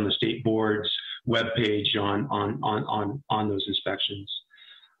posted on the state board's webpage on those inspections.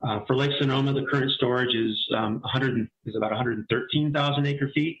 For Lake Sonoma, the current storage is about 113,000 acre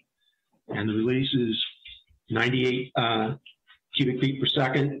feet, and the release is 98 cubic feet per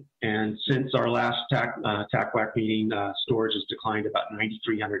second. And since our last TAC-WAC meeting, storage has declined about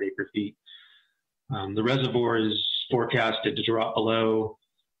 9,300 acre feet. The reservoir is forecasted to drop below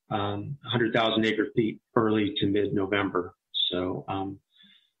 100,000 acre feet early to mid-November. So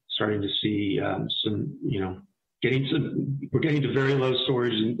starting to see some, we're getting to very low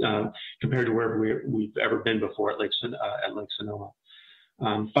storage compared to where we've ever been before at Lake Sonoma.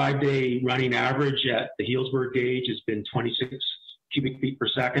 5-day running average at the Healdsburg gauge has been 26 cubic feet per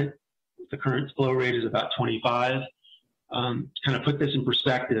second. The current flow rate is about 25. Kind of put this in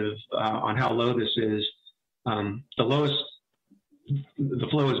perspective on how low this is. The lowest the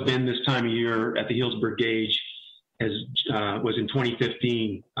flow has been this time of year at the Healdsburg gauge was in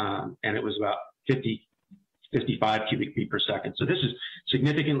 2015, and it was about 55 cubic feet per second. So this is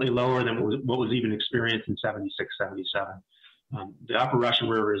significantly lower than what was even experienced in 76, 77. The upper Russian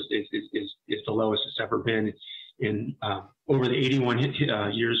River is the lowest it's ever been in over the 81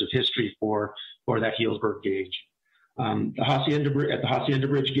 years of history for that Healdsburg gauge. At the Hacienda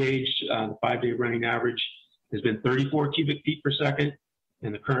Bridge gauge, the 5-day running average has been 34 cubic feet per second,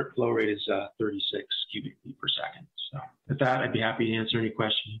 and the current flow rate is 36 cubic feet per second. So with that, I'd be happy to answer any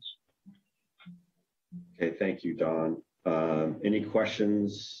questions. Okay, thank you, Don. Any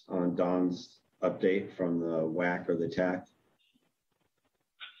questions on Don's update from the WAC or the TAC?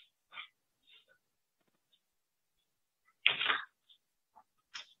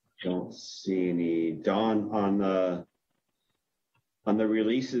 Don't see any. Don, on the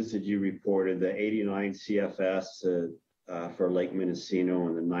releases that you reported, the 89 CFS for Lake Mendocino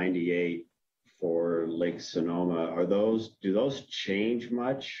and the 98 for Lake Sonoma, do those change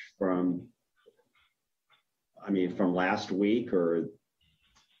much from last week, or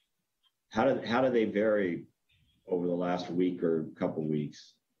how do they vary over the last week or couple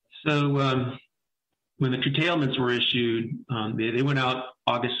weeks? So when the curtailments were issued, they went out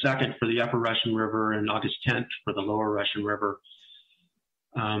August 2nd for the Upper Russian River and August 10th for the Lower Russian River.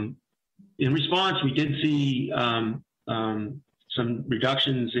 In response, we did see some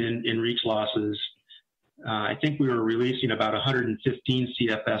reductions in reach losses. I think we were releasing about 115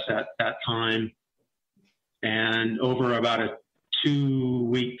 CFS at that time. And over about a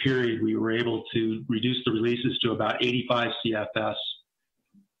 2-week period, we were able to reduce the releases to about 85 CFS.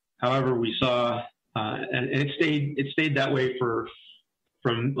 However, we saw, and it stayed that way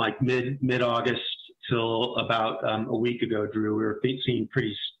from like mid-August till about a week ago, Drew. We were seeing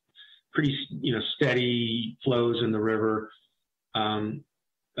pretty steady flows in the river.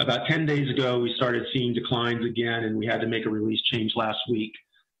 About 10 days ago, we started seeing declines again, and we had to make a release change last week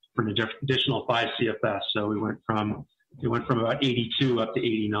for an additional 5 CFS. So it went from about 82 up to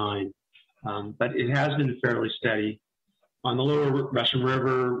 89. But it has been fairly steady. On the Lower Russian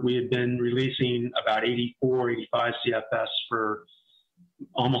River, we had been releasing about 84, 85 CFS for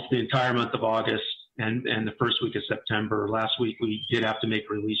almost the entire month of August and the first week of September. Last week, we did have to make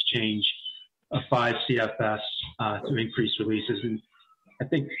a release change of 5 CFS to increase releases. And I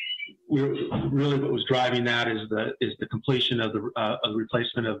think really what was driving that is the completion of the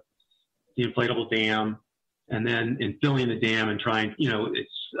replacement of the inflatable dam, and then in filling the dam and trying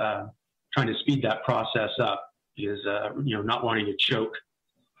to speed that process up is not wanting to choke,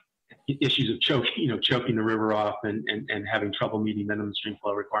 issues of choking the river off and having trouble meeting minimum stream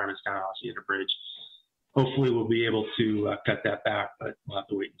flow requirements down Osceola Bridge. Hopefully we'll be able to cut that back, but we'll have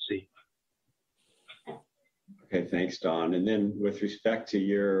to wait and see. Okay, thanks, Don. And then with respect to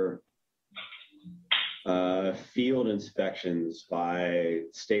your field inspections by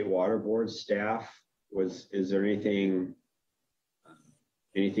State Water Board staff, is there anything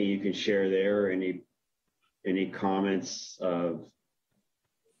you can share there? Any comments of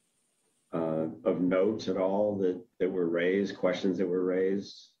note at all that were raised, questions that were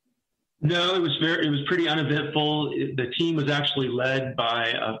raised? No, it was pretty uneventful. The team was actually led by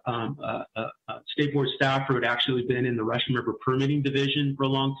a State Board staffer who had actually been in the Russian River Permitting Division for a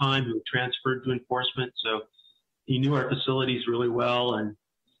long time, who transferred to enforcement. So he knew our facilities really well, and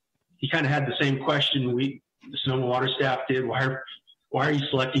he kind of had the same question the Sonoma Water staff did. Why are you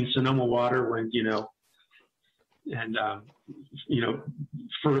selecting Sonoma Water when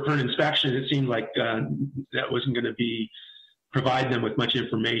for an inspection, it seemed like that wasn't going to provide them with much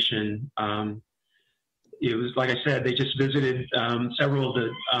information. It was, like I said, they just visited several of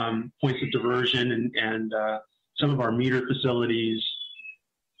the points of diversion and some of our meter facilities.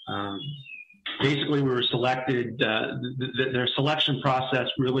 Basically, we were selected, their selection process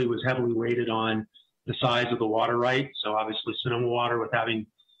really was heavily weighted on the size of the water right. So obviously Sonoma Water, with having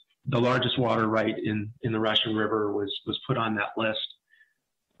the largest water right in the Russian River, was put on that list.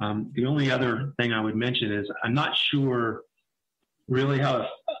 The only other thing I would mention is I'm not sure really how,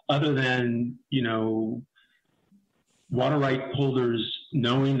 other than, water right holders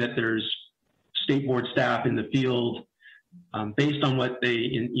knowing that there's State Board staff in the field, based on what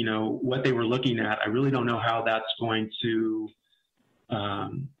they were looking at, I really don't know how that's going to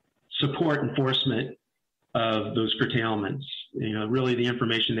support enforcement of those curtailments. Really the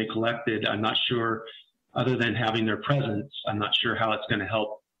information they collected, I'm not sure, other than having their presence, I'm not sure how it's going to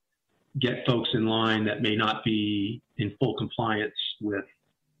help get folks in line that may not be in full compliance with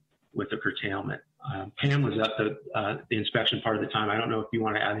the curtailment. Pam was at the inspection part of the time. I don't know if you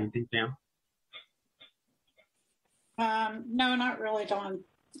want to add anything, Pam. No, not really, Don.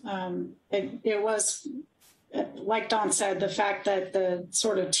 It was, like Don said, the fact that the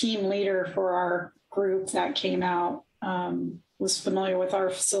sort of team leader for our group that came out was familiar with our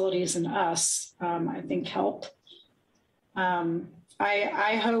facilities and us, I think helped.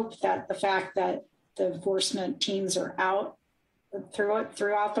 I hope that the fact that the enforcement teams are out throughout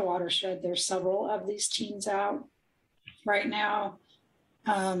the watershed, there's several of these teams out right now.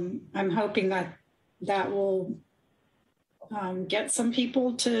 I'm hoping that will get some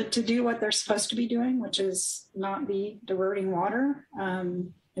people to do what they're supposed to be doing, which is not be diverting water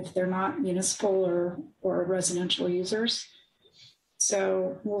if they're not municipal or residential users.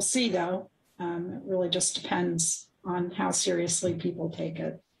 So we'll see, though. It really just depends on how seriously people take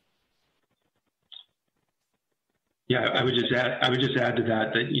it. Yeah, I would just add to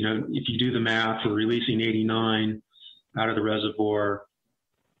that you know, if you do the math, we're releasing 89 out of the reservoir.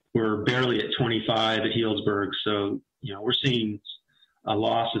 We're barely at 25 at Healdsburg, so you know we're seeing a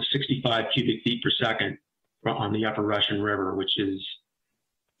loss of 65 cubic feet per second on the Upper Russian River, which is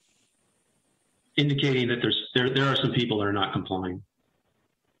indicating that there are some people that are not complying.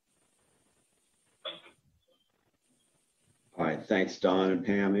 All right, thanks, Don and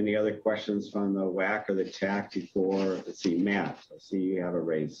Pam. Any other questions from the WAC or the TAC before? Let's see, Matt, I see you have a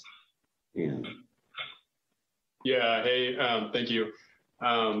raise hand. Yeah, hey, thank you.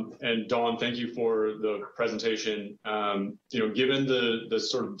 And Dawn, thank you for the presentation. You know, given the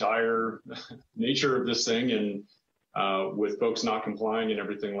sort of dire nature of this thing and with folks not complying and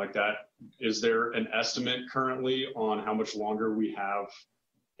everything like that, is there an estimate currently on how much longer we have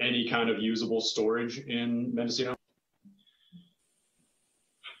any kind of usable storage in Mendocino?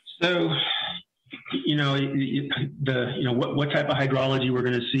 So, you know, what type of hydrology we're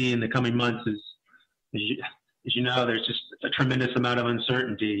going to see in the coming months is, as you know, there's just a tremendous amount of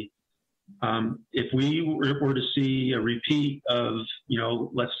uncertainty. If we were to see a repeat of, you know,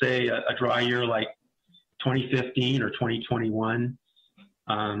 let's say a dry year like 2015 or 2021,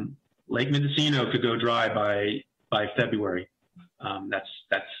 Lake Mendocino could go dry by February.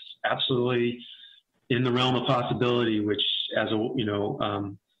 That's absolutely in the realm of possibility, which as a, you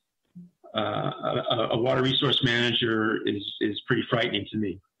know, a water resource manager is pretty frightening to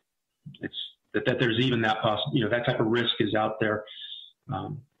me. It's that there's even that you know, that type of risk is out there.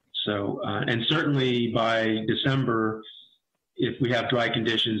 And certainly by December, if we have dry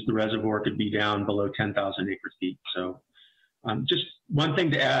conditions, the reservoir could be down below 10,000 acre feet. So just one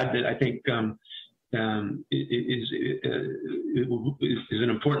thing to add that I think is an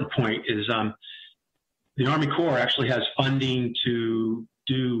important point is the Army Corps actually has funding to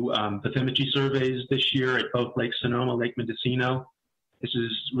do bathymetry surveys this year at both Lake Sonoma, Lake Mendocino. This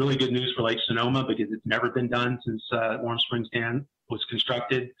is really good news for Lake Sonoma because it's never been done since Warm Springs Dam was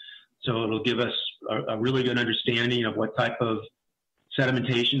constructed. So it'll give us a really good understanding of what type of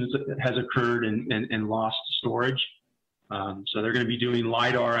sedimentation has occurred and lost storage. So they're going to be doing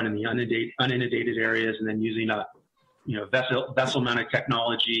LIDAR in the uninundated areas and then using a vessel mounted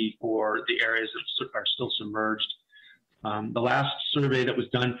technology for the areas that are still submerged. The last survey that was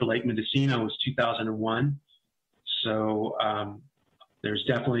done for Lake Mendocino was 2001. So there's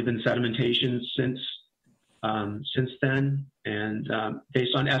definitely been sedimentation since then. And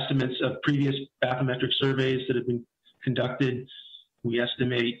based on estimates of previous bathymetric surveys that have been conducted, we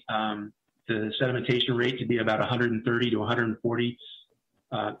estimate the sedimentation rate to be about 130 to 140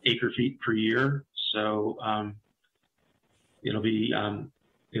 acre feet per year. So it'll be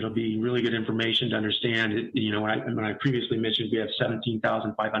really good information to understand it. You know, when I previously mentioned we have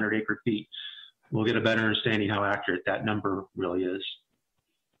 17,500 acre feet, we'll get a better understanding how accurate that number really is.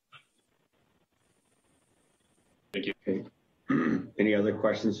 Thank you. Okay. Any other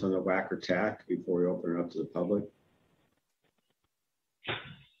questions from the WAC or TAC before we open it up to the public?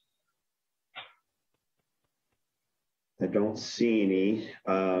 I don't see any.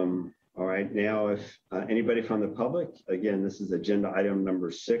 All right, now if anybody from the public, again, this is agenda item number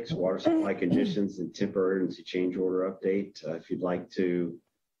 6, water supply conditions and temporary emergency change order update. If you'd like to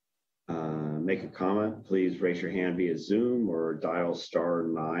make a comment, please raise your hand via Zoom or dial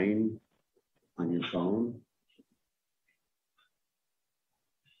 *9 on your phone.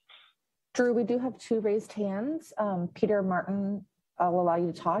 Drew, we do have 2 raised hands. Peter Martin, I'll allow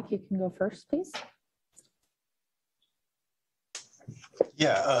you to talk. You can go first, please.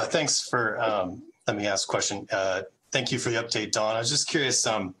 Yeah, thanks for letting me ask a question. Thank you for the update, Dawn. I was just curious,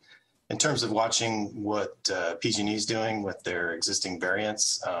 in terms of watching what PG&E is doing with their existing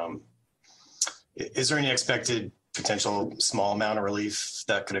variants, is there any expected potential small amount of relief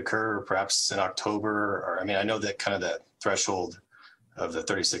that could occur perhaps in October? Or, I mean, I know that kind of that threshold of the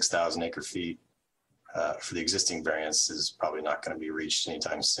 36,000 acre feet for the existing variants is probably not going to be reached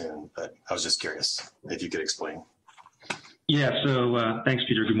anytime soon, but I was just curious if you could explain. Yeah, so thanks,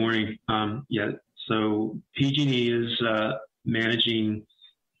 Peter. Good morning. Yeah, so PG&E is managing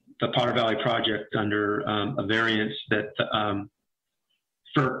the Potter Valley project under a variance that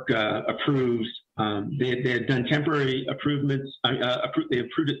FERC approved. They had done temporary improvements. They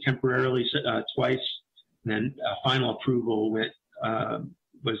approved it temporarily twice, and then a final approval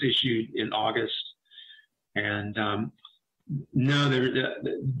was issued in August. And no,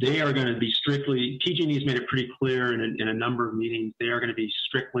 they are going to be strictly, PG&E has made it pretty clear in a number of meetings, they are going to be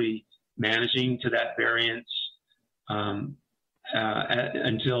strictly managing to that variance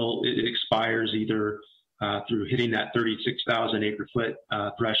until it expires, either through hitting that 36,000 acre foot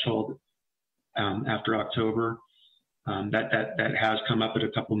threshold after October. That has come up at a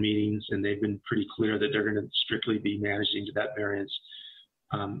couple meetings, and they've been pretty clear that they're going to strictly be managing to that variance.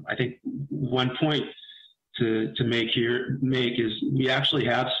 I think one point to make is we actually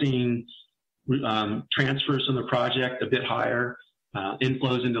have seen transfers from the project a bit higher,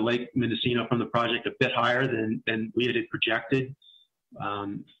 inflows into Lake Mendocino from the project a bit higher than we had projected.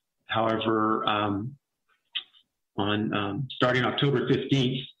 However, on starting October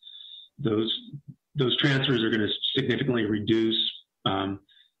 15th, those transfers are going to significantly reduce.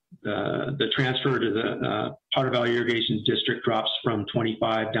 The transfer to the Potter Valley Irrigation District drops from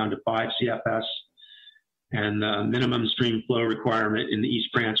 25 down to 5 CFS, and the minimum stream flow requirement in the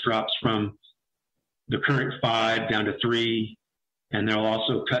East Branch drops from the current 5 down to 3, and they'll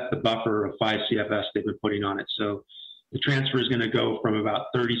also cut the buffer of 5 CFS they've been putting on it. So the transfer is going to go from about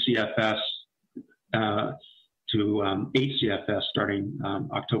 30 CFS to 8 CFS starting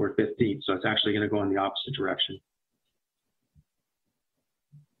October 15th. So it's actually going to go in the opposite direction.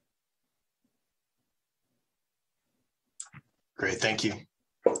 Great, thank you.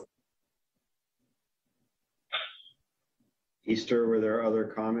 Easter, were there other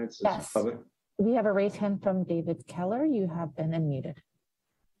comments? Yes. Public? We have a raised hand from David Keller. You have been unmuted.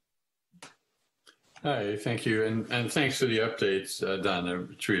 Hi, thank you. And thanks for the updates, Don.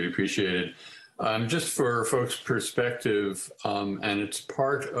 I truly appreciate it. Just for folks' perspective, and it's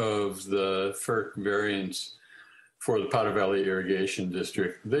part of the FERC variance for the Potter Valley Irrigation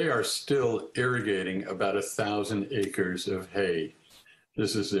District, they are still irrigating about 1,000 acres of hay.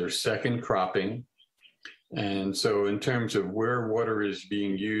 This is their second cropping. And so in terms of where water is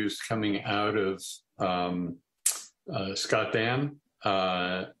being used coming out of Scott Dam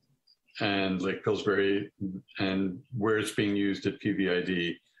and Lake Pillsbury, and where it's being used at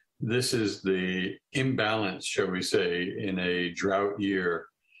PVID, this is the imbalance, shall we say, in a drought year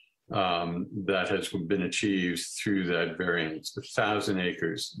that has been achieved through that variance, 1,000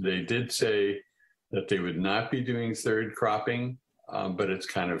 acres. They did say that they would not be doing third cropping, but it's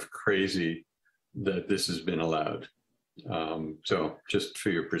kind of crazy that this has been allowed. So just for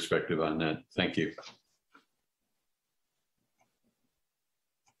your perspective on that, thank you.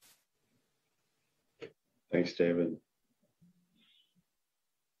 Thanks, David.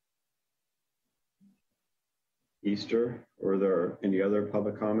 Easter, were there any other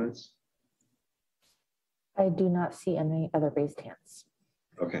public comments? I do not see any other raised hands.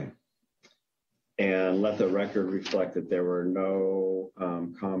 Okay. And let the record reflect that there were no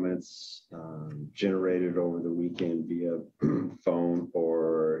comments generated over the weekend via phone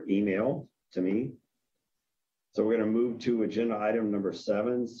or email to me. So we're going to move to agenda item number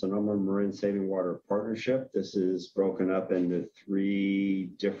 7, Sonoma Marin Saving Water Partnership. This is broken up into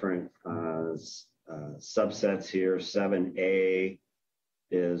 3 different subsets here. 7A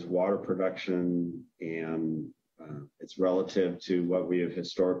is water production, and it's relative to what we have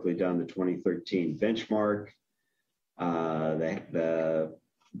historically done, the 2013 benchmark. The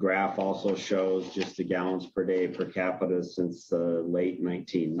graph also shows just the gallons per day per capita since the late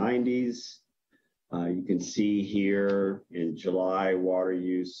 1990s. You can see here in July, water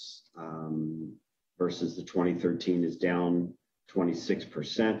use versus the 2013 is down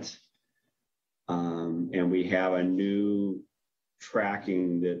 26%. And we have a new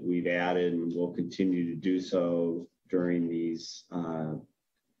tracking that we've added, and we'll continue to do so during these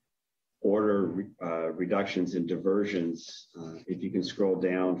order reductions and diversions. If you can scroll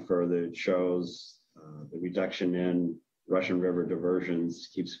down further, it shows the reduction in Russian River diversions.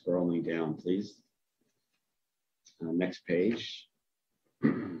 Keep scrolling down, please. Next page, a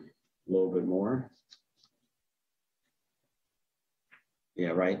little bit more. Yeah,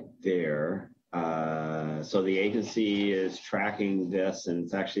 right there. So the agency is tracking this, and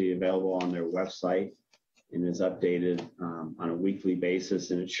it's actually available on their website and is updated on a weekly basis.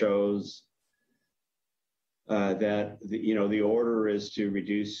 And it shows that the order is to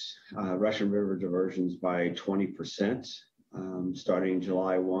reduce Russian River diversions by 20%. Starting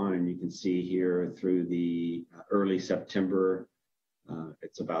July 1, and you can see here through the early September,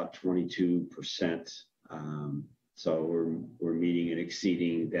 it's about 22%. So we're meeting and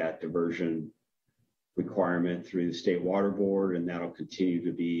exceeding that diversion requirement through the State Water Board, and that'll continue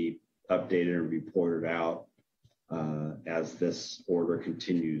to be updated and reported out as this order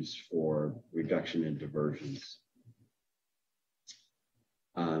continues for reduction in diversions.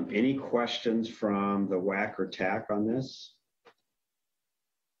 Any questions from the WAC or TAC on this?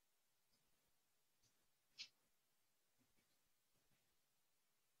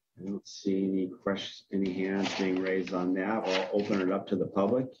 I don't see any questions, any hands being raised on that. I'll open it up to the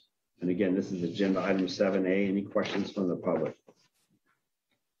public. And again, this is agenda item 7A. Any questions from the public?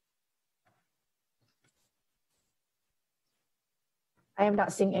 I am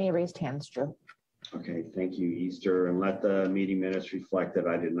not seeing any raised hands, Drew. Okay, thank you, Easter. And let the meeting minutes reflect that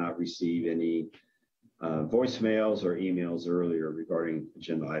I did not receive any voicemails or emails earlier regarding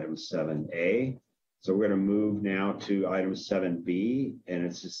agenda item 7A. So we're going to move now to item 7B, and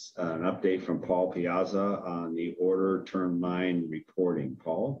it's just an update from Paul Piazza on the order term 9 reporting.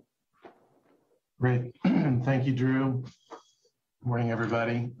 Paul? Great. Thank you, Drew. Good morning,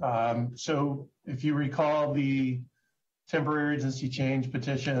 everybody. So if you recall, the temporary urgency change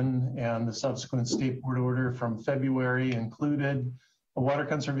petition and the subsequent state board order from February included a water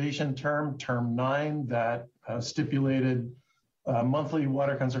conservation term 9, that stipulated monthly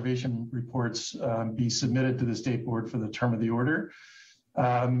water conservation reports be submitted to the state board for the term of the order.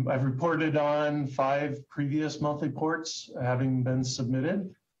 I've reported on 5 previous monthly reports having been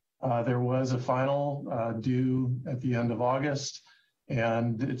submitted. There was a final due at the end of August,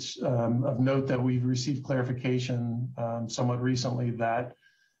 and it's of note that we've received clarification somewhat recently that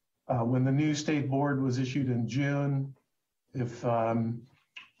when the new state board was issued in June, if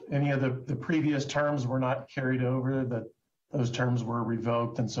any of the previous terms were not carried over, that those terms were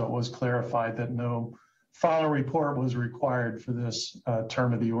revoked, and so it was clarified that no final report was required for this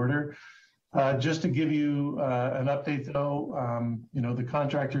term of the order. Just to give you an update, though, the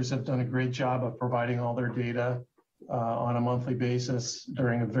contractors have done a great job of providing all their data on a monthly basis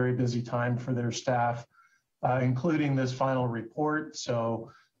during a very busy time for their staff, including this final report.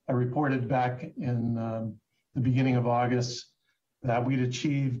 So I reported back in the beginning of August that we'd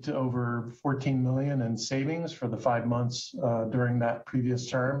achieved over 14 million in savings for the 5 months during that previous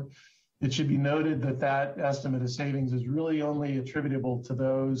term. It should be noted that that estimate of savings is really only attributable to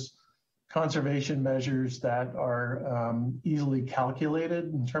those conservation measures that are easily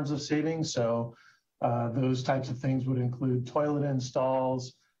calculated in terms of savings. So those types of things would include toilet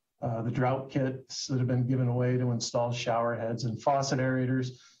installs, the drought kits that have been given away to install shower heads and faucet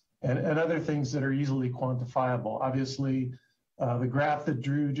aerators, and other things that are easily quantifiable. Obviously, the graph that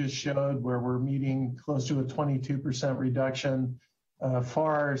Drew just showed, where we're meeting close to a 22% reduction,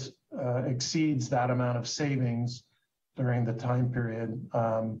 far exceeds that amount of savings during the time period.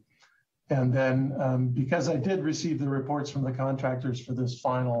 And then because I did receive the reports from the contractors for this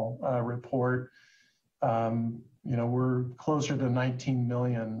final report, we're closer to 19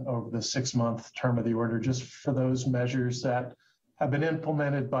 million over the 6-month term of the order, just for those measures that have been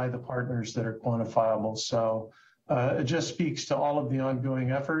implemented by the partners that are quantifiable. So it just speaks to all of the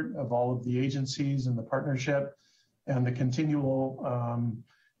ongoing effort of all of the agencies and the partnership, and the continual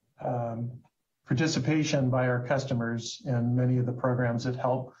participation by our customers in many of the programs that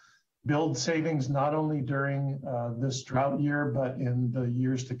help build savings, not only during this drought year, but in the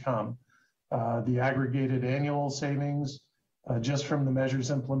years to come. The aggregated annual savings, just from the measures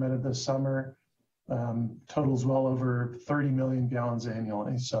implemented this summer, totals well over 30 million gallons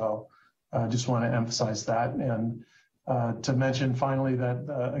annually. So I just want to emphasize that. And to mention finally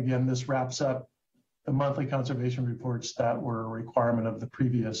that, again, this wraps up the monthly conservation reports that were a requirement of the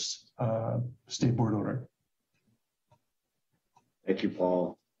previous state board order. Thank you,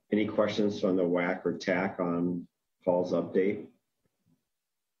 Paul. Any questions from the WAC or TAC on Paul's update?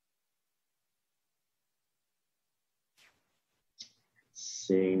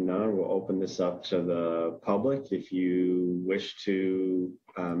 Seeing none, we'll open this up to the public. If you wish to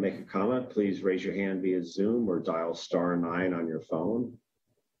make a comment, please raise your hand via Zoom or dial *9 on your phone.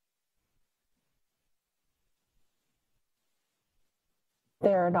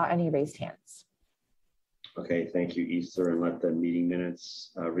 There are not any raised hands. Okay, thank you, Easter, and let the meeting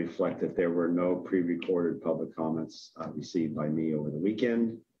minutes reflect that there were no pre-recorded public comments received by me over the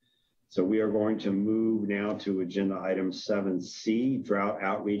weekend. So we are going to move now to agenda item 7C, drought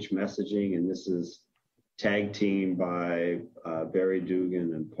outreach messaging, and this is tag team by Barry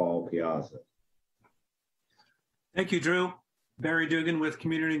Dugan and Paul Piazza. Thank you, Drew. Barry Dugan with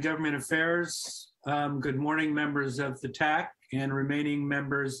Community and Government Affairs. Good morning, members of the TAC and remaining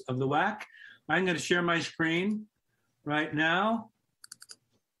members of the WAC. I'm going to share my screen right now,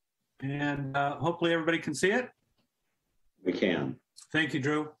 and hopefully everybody can see it. We can. Thank you,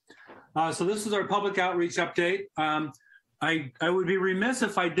 Drew. So this is our public outreach update. I would be remiss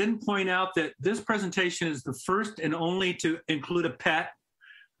if I didn't point out that this presentation is the first and only to include a pet.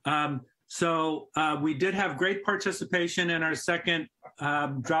 So we did have great participation in our second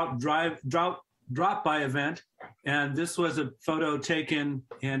drop-by event, and this was a photo taken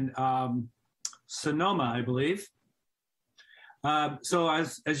in Sonoma, I believe. So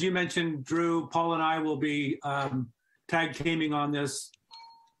as you mentioned, Drew, Paul and I will be tag teaming on this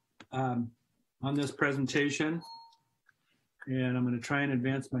presentation. And I'm going to try and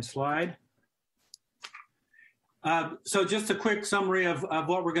advance my slide. So just a quick summary of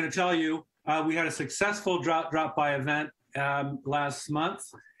what we're going to tell you. We had a successful drop-by event last month.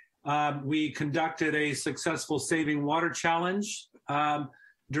 We conducted a successful Saving Water Challenge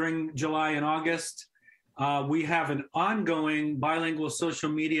during July and August. We have an ongoing bilingual social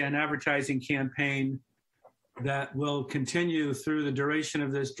media and advertising campaign that will continue through the duration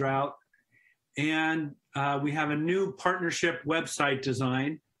of this drought. And we have a new partnership website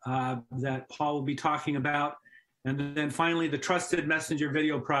design that Paul will be talking about. And then finally, the Trusted Messenger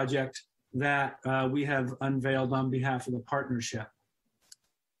Video Project that we have unveiled on behalf of the partnership.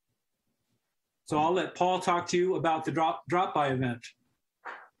 So I'll let Paul talk to you about the drop-by event.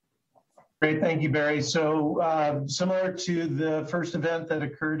 Great, thank you, Barry. So similar to the first event that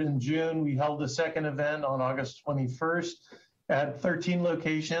occurred in June, we held a second event on August 21st at 13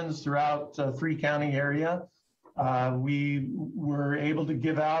 locations throughout 3-county area. We were able to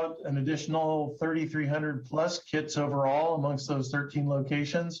give out an additional 3,300 plus kits overall amongst those 13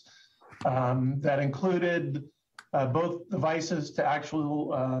 locations. That included both devices to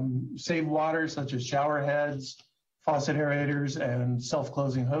actual save water, such as shower heads, faucet aerators, and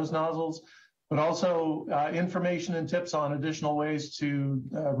self-closing hose nozzles, but also information and tips on additional ways to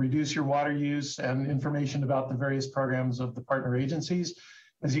reduce your water use and information about the various programs of the partner agencies.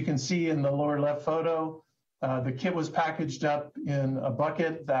 As you can see in the lower left photo, the kit was packaged up in a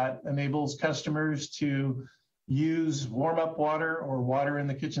bucket that enables customers to use warm-up water or water in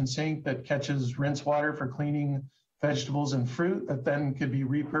the kitchen sink that catches rinse water for cleaning vegetables and fruit that then could be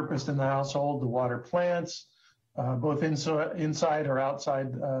repurposed in the household to water plants, both inside or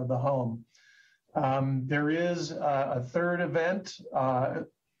outside the home. There is a third event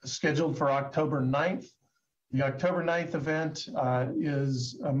scheduled for October 9th. The October 9th event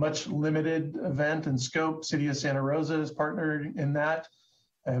is a much limited event in scope. City of Santa Rosa is partnered in that,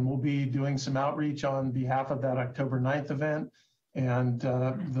 and we'll be doing some outreach on behalf of that October 9th event. And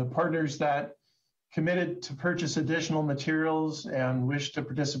the partners that committed to purchase additional materials and wish to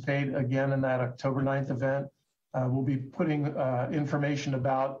participate again in that October 9th event, we'll be putting information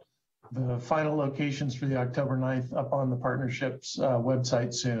about the final locations for the October 9th up on the partnership's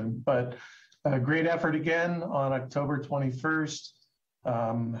website soon. But a great effort again on October 21st.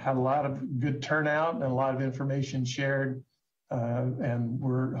 Had a lot of good turnout and a lot of information shared. And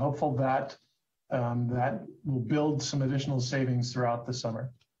we're hopeful that that will build some additional savings throughout the summer.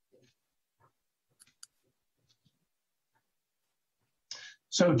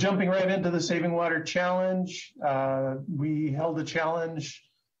 So jumping right into the Saving Water Challenge, we held a challenge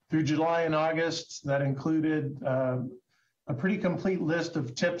through July and August that included a pretty complete list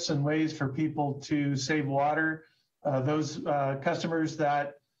of tips and ways for people to save water. Those customers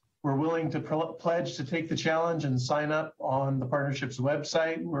that were willing to pledge to take the challenge and sign up on the partnership's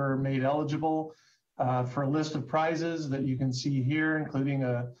website were made eligible for a list of prizes that you can see here, including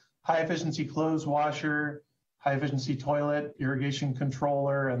a high-efficiency clothes washer, high-efficiency toilet, irrigation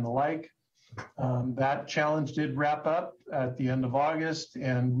controller, and the like. That challenge did wrap up at the end of August,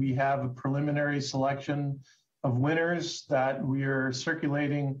 and we have a preliminary selection of winners that we are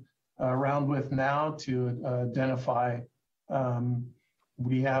circulating around with now to identify.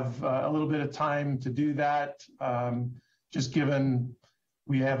 We have a little bit of time to do that, just given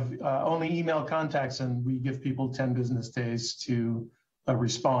we have only email contacts and we give people 10 business days to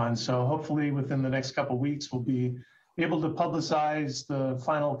respond. So hopefully within the next couple of weeks, we'll be able to publicize the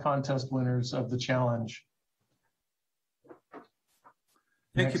final contest winners of the challenge.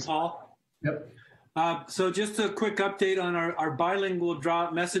 Thank you, Paul. Yep. So just a quick update on our bilingual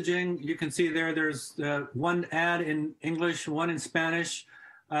drop messaging. You can see there's one ad in English, one in Spanish.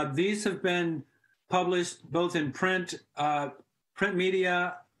 These have been published both in print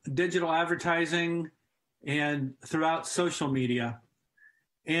media, digital advertising, and throughout social media.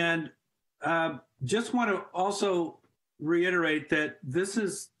 And just want to also reiterate that this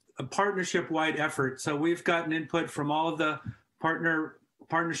is a partnership-wide effort. So we've gotten input from all of the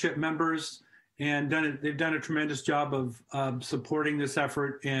partnership members, and they've done a tremendous job of supporting this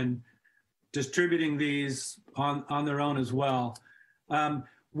effort and distributing these on their own as well.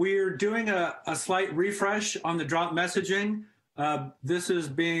 We're doing a slight refresh on the drop messaging. This is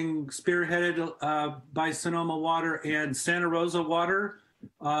being spearheaded by Sonoma Water and Santa Rosa Water.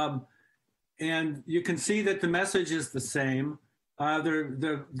 And you can see that the message is the same.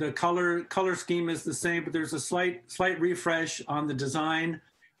 The color scheme is the same, but there's a slight refresh on the design.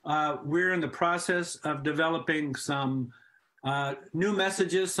 We're in the process of developing some new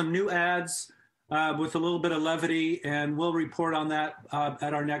messages, some new ads with a little bit of levity, and we'll report on that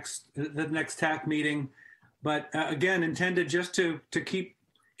at our the next TAC meeting. But again, intended just to keep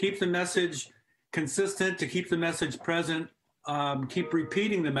the message consistent, to keep the message present, keep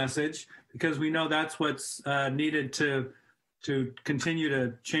repeating the message, because we know that's what's needed to continue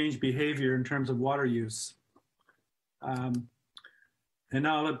to change behavior in terms of water use. And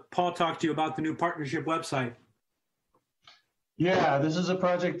now I'll let Paul talk to you about the new partnership website. Yeah, this is a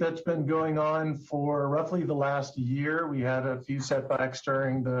project that's been going on for roughly the last year. We had a few setbacks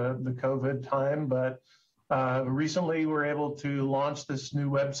during the COVID time, but recently we're able to launch this new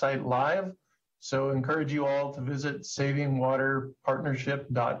website live. So encourage you all to visit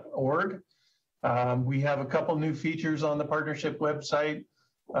savingwaterpartnership.org. We have a couple new features on the partnership website,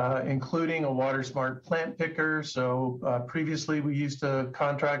 including a water smart plant picker. So previously we used to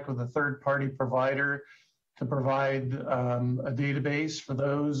contract with a third-party provider to provide a database for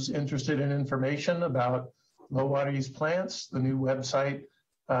those interested in information about low water use plants. The new website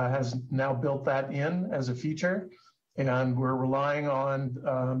has now built that in as a feature, and we're relying on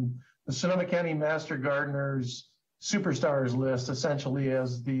the Sonoma County Master Gardeners Superstars list essentially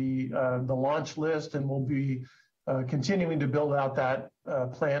as the launch list, and we'll be continuing to build out that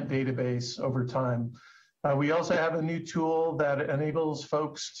plant database over time. We also have a new tool that enables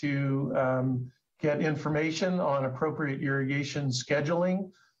folks to get information on appropriate irrigation scheduling.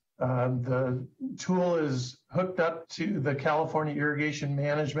 The tool is hooked up to the California Irrigation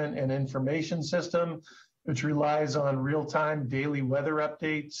Management and Information System, which relies on real-time daily weather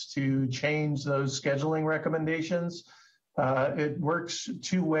updates to change those scheduling recommendations. It works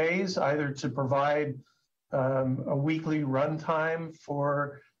two ways, either to provide a weekly runtime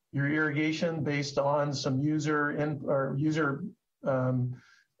for your irrigation based on some user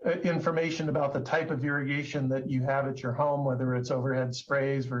information about the type of irrigation that you have at your home, whether it's overhead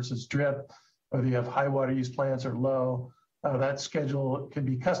sprays versus drip, whether you have high water use plants or low. That schedule can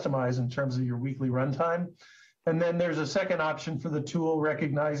be customized in terms of your weekly runtime. And then there's a second option for the tool,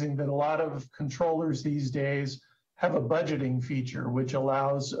 recognizing that a lot of controllers these days have a budgeting feature, which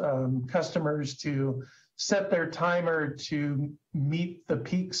allows customers to set their timer to meet the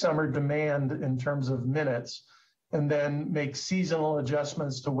peak summer demand in terms of minutes, and then make seasonal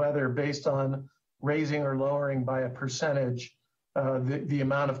adjustments to weather based on raising or lowering by a percentage the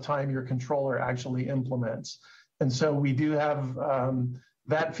amount of time your controller actually implements. And so we do have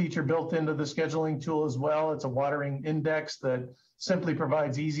that feature built into the scheduling tool as well. It's a watering index that simply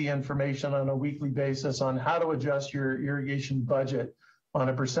provides easy information on a weekly basis on how to adjust your irrigation budget on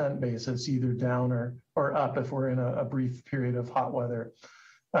a percent basis, either down or up if we're in a brief period of hot weather.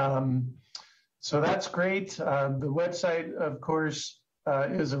 So that's great. The website, of course,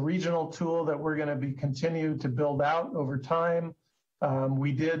 is a regional tool that we're going to be continue to build out over time.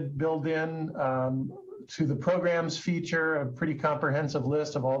 We did build in to the programs feature a pretty comprehensive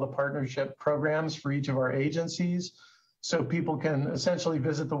list of all the partnership programs for each of our agencies. So people can essentially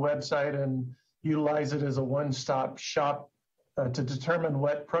visit the website and utilize it as a one-stop shop to determine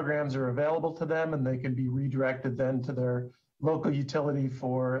what programs are available to them, and they can be redirected then to their local utility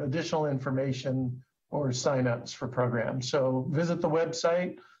for additional information or signups for programs. So visit the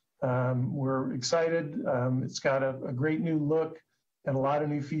website. We're excited. It's got a great new look and a lot of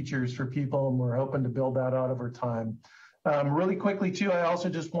new features for people, and we're hoping to build that out over time. Really quickly too, I also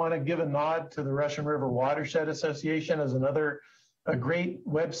just want to give a nod to the Russian River Watershed Association as a great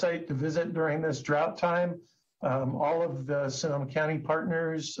website to visit during this drought time. All of the Sonoma County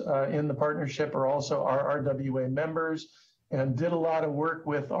partners in the partnership are also our RWA members, and did a lot of work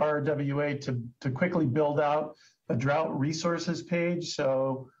with RWA to quickly build out a drought resources page.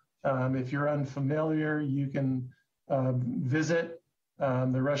 So if you're unfamiliar, you can visit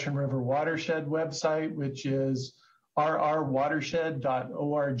the Russian River Watershed website, which is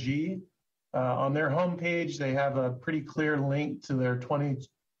rrwatershed.org. On their homepage, they have a pretty clear link to their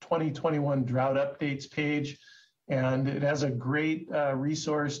 2021 drought updates page. And it has a great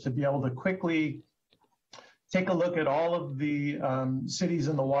resource to be able to quickly take a look at all of the cities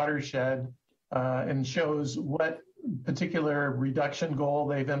in the watershed and shows what particular reduction goal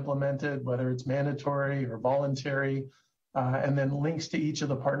they've implemented, whether it's mandatory or voluntary, and then links to each of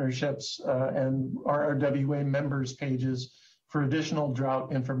the partnerships and RRWA members pages for additional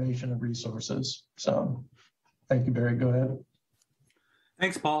drought information and resources. So thank you, Barry. Go ahead.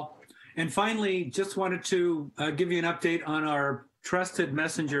 Thanks, Paul. And finally, just wanted to give you an update on our Trusted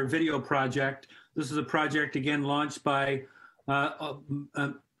Messenger video project. This is a project, again, launched by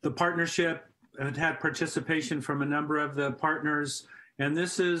the partnership. It had participation from a number of the partners. And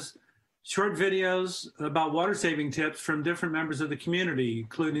this is short videos about water saving tips from different members of the community,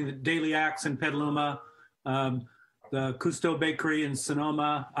 including the Daily Axe in Petaluma, the Cousteau Bakery in in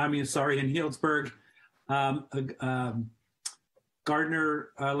Healdsburg,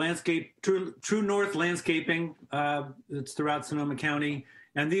 Gardner Landscape, True North Landscaping. It's throughout Sonoma County.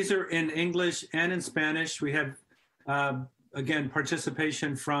 And these are in English and in Spanish. We have, again,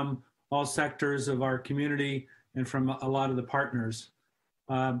 participation from all sectors of our community and from a lot of the partners.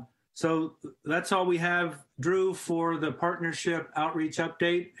 So that's all we have, Drew, for the partnership outreach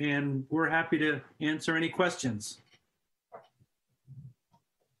update, and we're happy to answer any questions.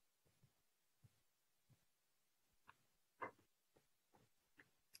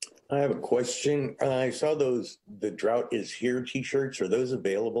 I have a question. I saw those, the Drought is Here t-shirts. Are those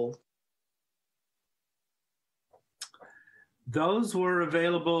available? Those were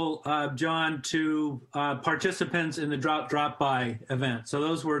available, John, to participants in the Drought Drop-By event. So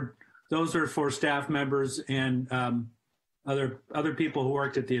those are for staff members and other people who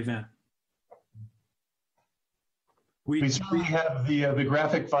worked at the event. We have the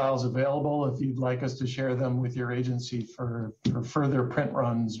graphic files available if you'd like us to share them with your agency for further print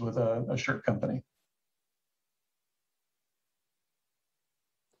runs with a shirt company.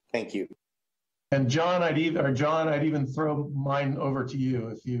 Thank you. And John, I'd even throw mine over to you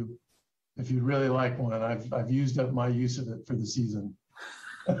if you really like one. I've used up my use of it for the season.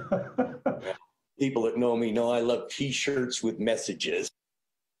 People that know me know I love t-shirts with messages.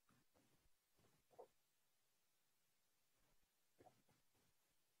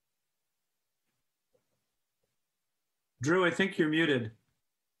 Drew, I think you're muted.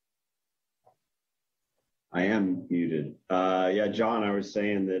 I am muted. Yeah, John, I was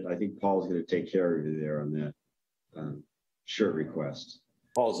saying that I think Paul's going to take care of you there on that shirt request.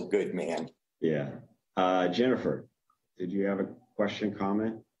 Paul's a good man. Yeah. Jennifer, did you have a question,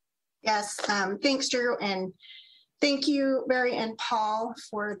 comment? Yes, thanks, Drew, and thank you, Barry and Paul,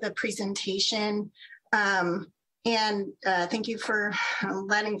 for the presentation. And thank you for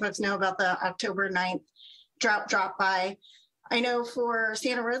letting folks know about the October 9th Drought Drop-By. I know for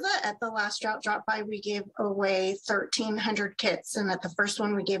Santa Rosa, at the last Drought Drop-By, we gave away 1,300 kits, and at the first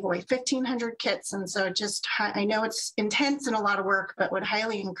one, we gave away 1,500 kits. And so I know it's intense and a lot of work, but would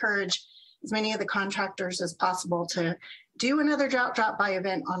highly encourage as many of the contractors as possible to do another Drought Drop-By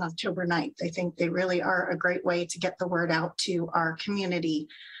event on October 9th. I think they really are a great way to get the word out to our community.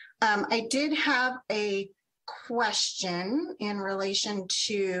 I did have a question in relation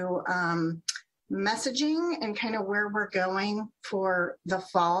to messaging and kind of where we're going for the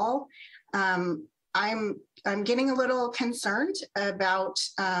fall. I'm getting a little concerned about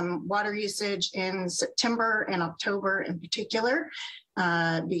water usage in September and October in particular,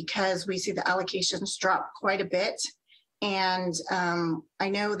 because we see the allocations drop quite a bit. And I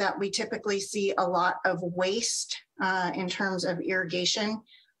know that we typically see a lot of waste in terms of irrigation.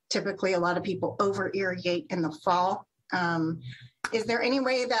 Typically, a lot of people over irrigate in the fall. Is there any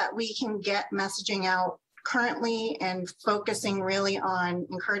way that we can get messaging out currently and focusing really on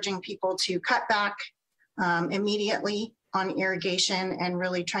encouraging people to cut back immediately on irrigation and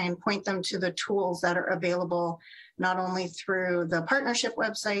really try and point them to the tools that are available, not only through the partnership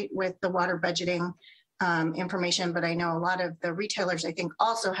website with the water budgeting information, but I know a lot of the retailers, I think,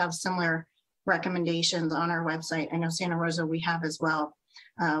 also have similar recommendations on our website. I know Santa Rosa, we have as well.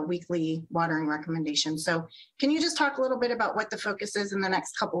 Weekly watering recommendations. So can you just talk a little bit about what the focus is in the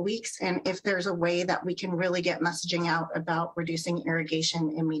next couple of weeks and if there's a way that we can really get messaging out about reducing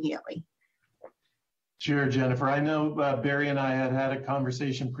irrigation immediately? Sure, Jennifer. I know Barry and I had a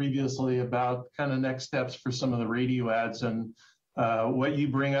conversation previously about kind of next steps for some of the radio ads, and what you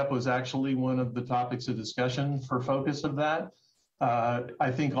bring up was actually one of the topics of discussion for focus of that.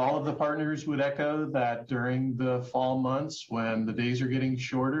 I think all of the partners would echo that during the fall months when the days are getting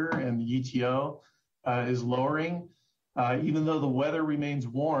shorter and the ETO is lowering, even though the weather remains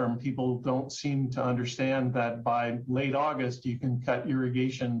warm, people don't seem to understand that by late August, you can cut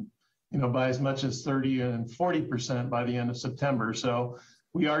irrigation, by as much as 30 and 40% by the end of September. So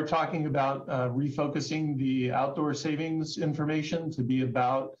we are talking about refocusing the outdoor savings information to be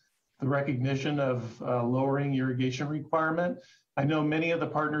about the recognition of lowering irrigation requirement. I know many of the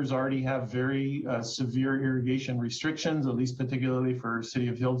partners already have very severe irrigation restrictions, at least particularly for City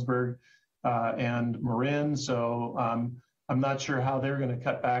of Healdsburg and Marin. So I'm not sure how they're going to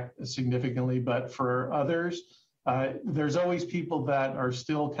cut back significantly, but for others, there's always people that are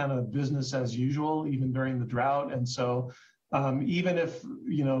still kind of business as usual, even during the drought. And so even if,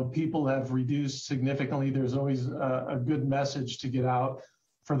 people have reduced significantly, there's always a good message to get out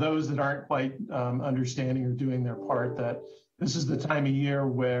for those that aren't quite understanding or doing their part, that this is the time of year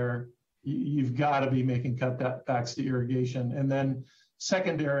where you've got to be making cutbacks to irrigation. And then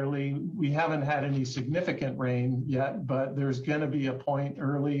secondarily, we haven't had any significant rain yet, but there's going to be a point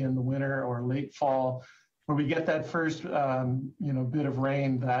early in the winter or late fall when we get that first, bit of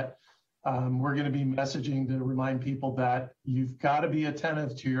rain, that we're going to be messaging to remind people that you've got to be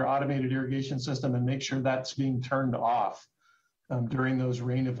attentive to your automated irrigation system and make sure that's being turned off during those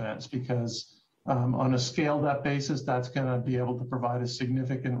rain events, because on a scaled up basis, that's going to be able to provide a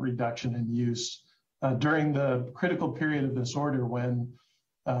significant reduction in use during the critical period of this order, when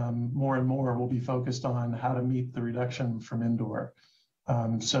more and more will be focused on how to meet the reduction from indoor.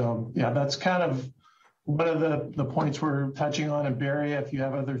 So yeah, that's kind of one of the points we're touching on. And Barry, if you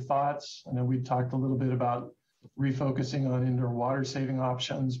have other thoughts, I know we talked a little bit about refocusing on indoor water saving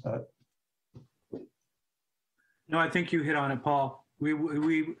options, but. No, I think you hit on it, Paul. We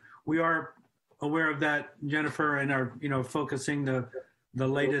are aware of that, Jennifer, and are, focusing the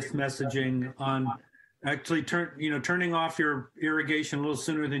latest messaging on actually turning off your irrigation a little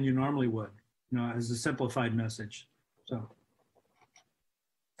sooner than you normally would, as a simplified message. So.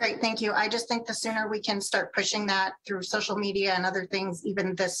 Great, thank you. I just think the sooner we can start pushing that through social media and other things,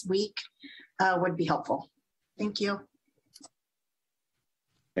 even this week, would be helpful. Thank you.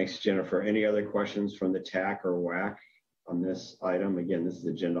 Thanks, Jennifer. Any other questions from the TAC or WAC on this item? Again, this is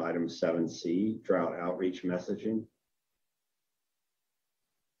agenda item 7C, drought outreach messaging.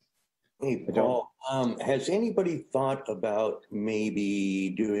 Hey, Paul, has anybody thought about maybe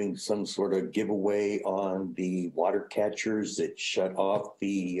doing some sort of giveaway on the water catchers that shut off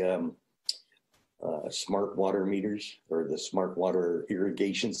the smart water meters, or the smart water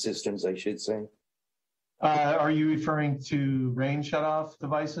irrigation systems, I should say? Are you referring to rain shutoff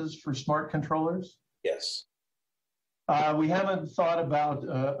devices for smart controllers? Yes. We haven't thought about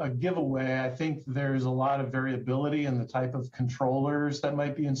a giveaway. I think there's a lot of variability in the type of controllers that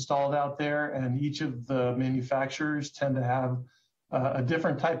might be installed out there, and each of the manufacturers tend to have a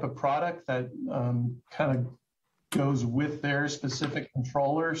different type of product that kind of goes with their specific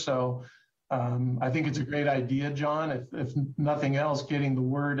controller. So I think it's a great idea, John, if nothing else, getting the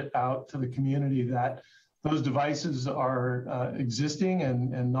word out to the community that those devices are existing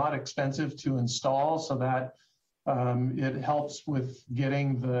and not expensive to install, so that it helps with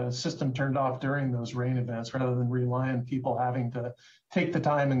getting the system turned off during those rain events, rather than rely on people having to take the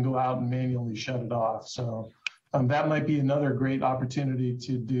time and go out and manually shut it off. So that might be another great opportunity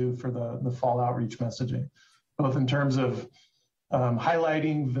to do for the fall outreach messaging, both in terms of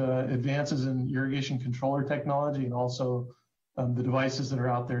highlighting the advances in irrigation controller technology, and also the devices that are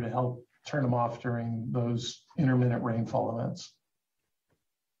out there to help turn them off during those intermittent rainfall events.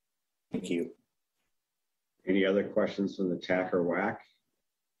 Thank you. Any other questions from the TAC or WAC?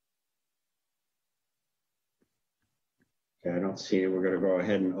 Okay, I don't see it. We're going to go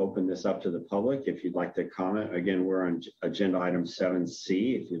ahead and open this up to the public. If you'd like to comment, again, we're on agenda item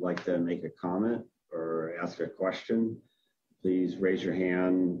 7C. If you'd like to make a comment or ask a question, please raise your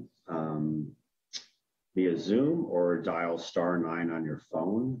hand via Zoom or dial *9 on your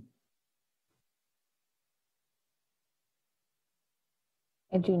phone.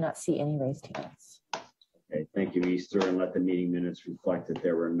 I do not see any raised hands. Okay, thank you, Easter, and let the meeting minutes reflect that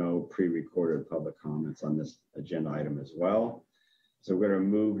there were no pre-recorded public comments on this agenda item as well. So we're going to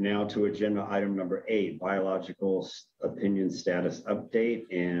move now to agenda item number 8, biological opinion status update,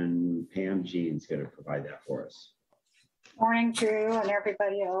 and Pam Jean's going to provide that for us. Morning, Drew, and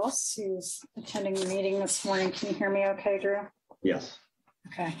everybody else who's attending the meeting this morning. Can you hear me okay, Drew? Yes.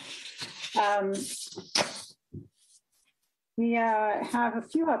 Okay. We have a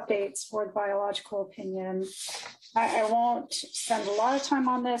few updates for the biological opinion. I won't spend a lot of time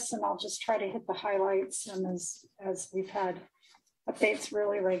on this, and I'll just try to hit the highlights, and as we've had updates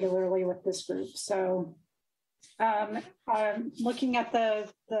really regularly with this group. So looking at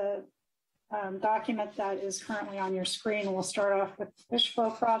the document that is currently on your screen, we'll start off with the fish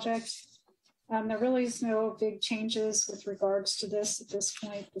flow project. There really is no big changes with regards to this at this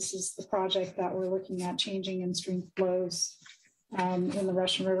point. This is the project that we're looking at changing in stream flows in the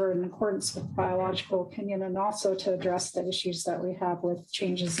Russian River in accordance with biological opinion, and also to address the issues that we have with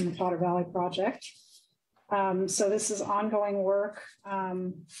changes in the Potter Valley project. So this is ongoing work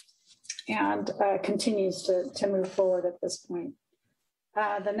and continues to move forward at this point.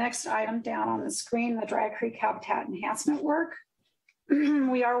 The next item down on the screen, the Dry Creek habitat enhancement work.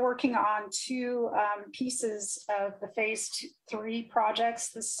 We are working on 2 pieces of the phase 3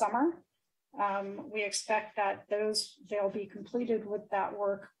 projects this summer. We expect that they'll be completed with that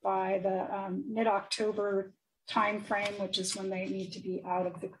work by the mid-October timeframe, which is when they need to be out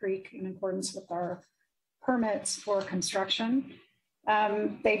of the creek in accordance with our permits for construction.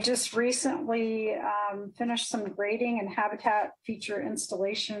 They just recently finished some grading and habitat feature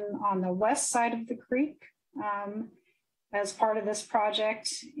installation on the west side of the creek. as part of this project,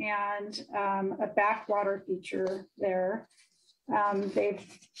 and a backwater feature there. They've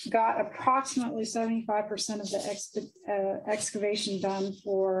got approximately 75% of the excavation done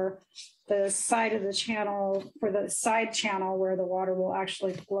for the side of the channel, for the side channel where the water will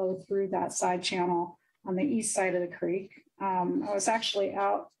actually flow through that side channel on the east side of the creek. I was actually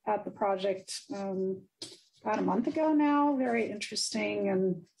out at the project about a month ago now. Very interesting,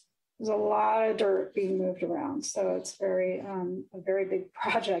 and there's a lot of dirt being moved around. So it's a very big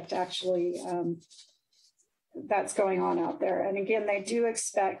project actually that's going on out there. And again, they do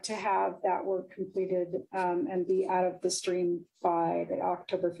expect to have that work completed and be out of the stream by the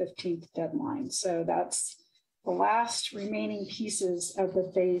October 15th deadline. So that's the last remaining pieces of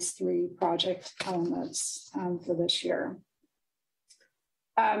the phase 3 project elements for this year.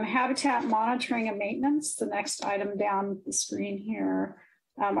 Habitat monitoring and maintenance, the next item down the screen here.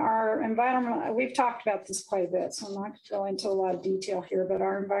 Our environmental, we've talked about this quite a bit, so I'm not going to go into a lot of detail here, but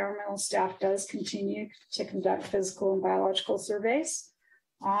our environmental staff does continue to conduct physical and biological surveys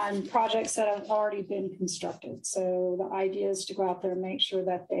on projects that have already been constructed. So the idea is to go out there and make sure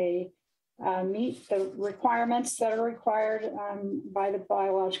that they meet the requirements that are required by the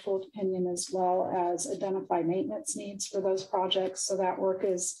biological opinion, as well as identify maintenance needs for those projects. So that work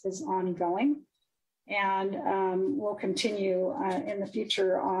is ongoing. And we'll continue in the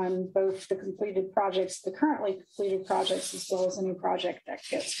future on both the completed projects, the currently completed projects, as well as any project that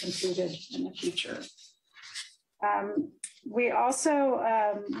gets completed in the future. We also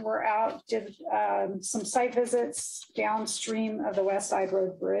were out, did some site visits downstream of the West Side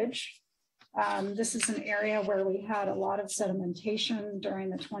Road Bridge. This is an area where we had a lot of sedimentation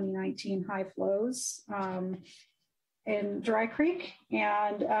during the 2019 high flows in Dry Creek,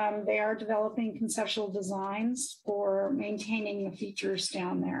 and they are developing conceptual designs for maintaining the features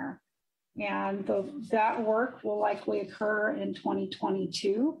down there. And that work will likely occur in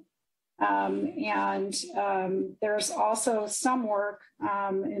 2022. There's also some work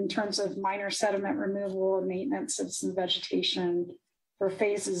in terms of minor sediment removal and maintenance of some vegetation for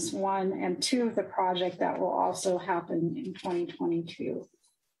phases 1 and 2 of the project that will also happen in 2022.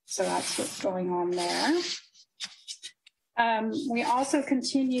 So that's what's going on there. We also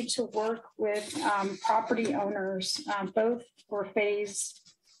continue to work with property owners, both for phase,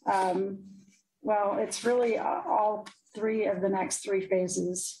 well, it's really all 3 of the next 3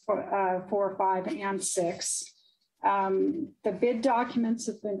 phases, 4, 5, and 6. The bid documents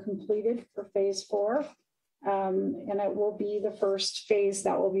have been completed for phase 4, and it will be the first phase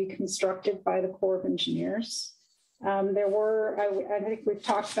that will be constructed by the Corps of Engineers. There were, I think we've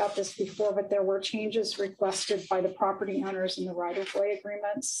talked about this before, but there were changes requested by the property owners in the right-of-way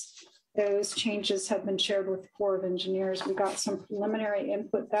agreements. Those changes have been shared with the Corps of Engineers. We got some preliminary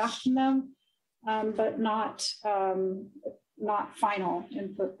input back from them, but not final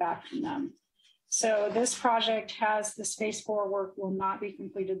input back from them. So this project has, this phase 4 work will not be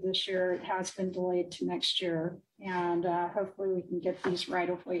completed this year. It has been delayed to next year. And hopefully we can get these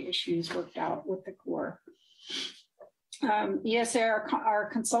right-of-way issues worked out with the Corps. ESA, our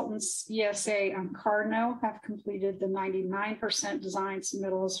consultants, ESA and Cardno, have completed the 99% design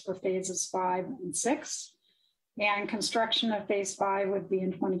submittals for phases 5 and 6. And construction of phase 5 would be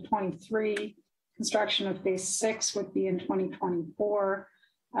in 2023. Construction of phase 6 would be in 2024.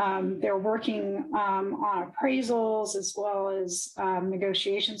 They're working on appraisals as well as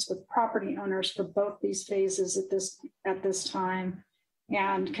negotiations with property owners for both these phases at this time,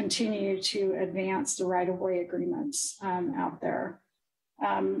 and continue to advance the right-of-way agreements out there.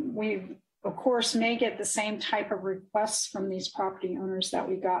 We, of course, may get the same type of requests from these property owners that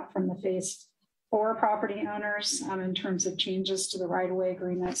we got from the phase 4 property owners in terms of changes to the right-of-way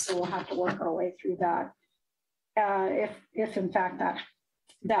agreements. So we'll have to work our way through that if in fact that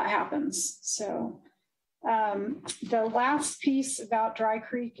happens. So the last piece about Dry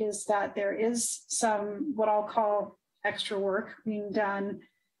Creek is that there is some, what I'll call extra work being done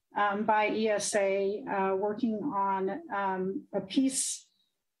by ESA, working on a piece,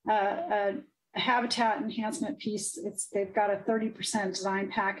 a habitat enhancement piece. They've got a 30% design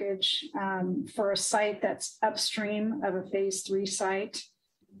package for a site that's upstream of a phase 3 site.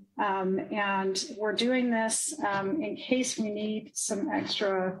 And we're doing this in case we need some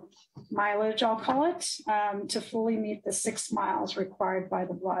extra mileage, I'll call it, to fully meet the 6 miles required by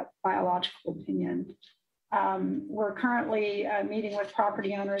the biological opinion. We're currently meeting with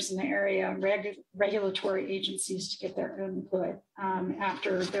property owners in the area, regulatory agencies, to get their input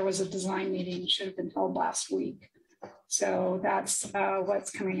after there was a design meeting, should have been held last week. So that's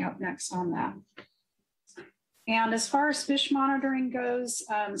what's coming up next on that. And as far as fish monitoring goes,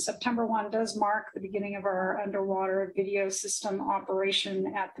 September 1 does mark the beginning of our underwater video system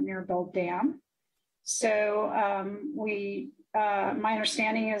operation at the Mirabel Dam. So my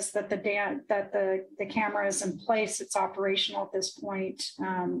understanding is that the camera is in place. It's operational at this point.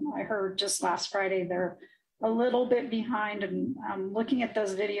 I heard just last Friday they're a little bit behind and looking at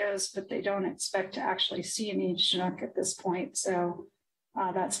those videos, but they don't expect to actually see any Chinook at this point. So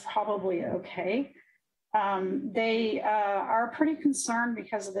that's probably okay. They are pretty concerned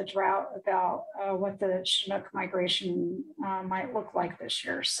because of the drought about what the Chinook migration might look like this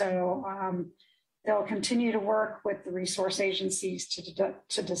year. So they'll continue to work with the resource agencies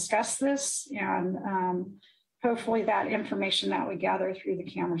to discuss this, and hopefully that information that we gather through the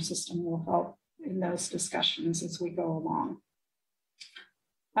camera system will help in those discussions as we go along.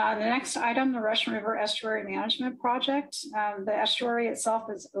 The next item, the Russian River Estuary Management Project. The estuary itself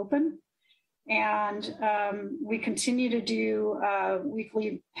is open, and we continue to do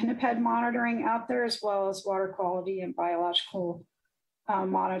weekly pinniped monitoring out there, as well as water quality and biological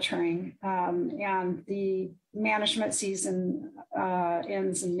monitoring. And the management season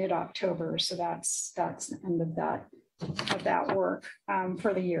ends in mid-October, so that's the end of that work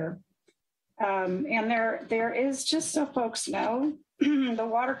for the year. And there is, just so folks know, the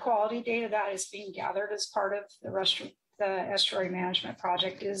water quality data that is being gathered as part of the estuary management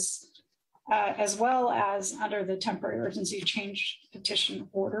project is, as well as under the temporary urgency change petition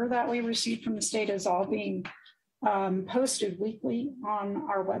order that we received from the state, is all being posted weekly on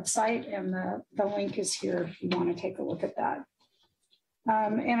our website, and the link is here if you want to take a look at that.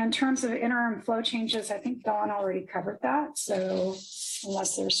 And in terms of interim flow changes, I think Dawn already covered that. So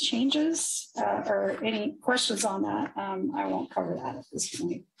unless there's changes or any questions on that, I won't cover that at this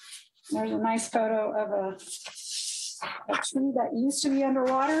point. There's a nice photo of a tree that used to be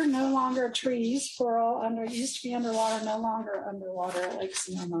underwater, no longer trees, plural, used to be underwater, no longer underwater at Lake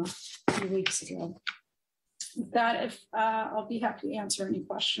Sonoma a few weeks ago. With that, I'll be happy to answer any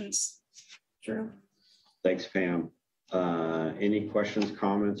questions. Drew? Thanks, Pam. Any questions,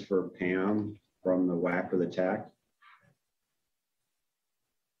 comments for Pam from the WAC or the TAC?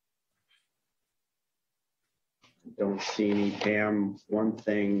 Don't see any. Pam, one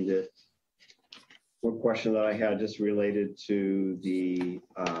question that I had just related to the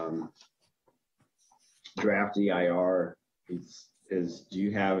draft EIR is do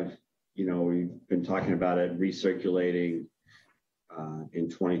you have, we've been talking about it recirculating in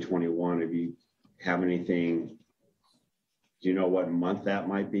 2021. If you have anything, do you know what month that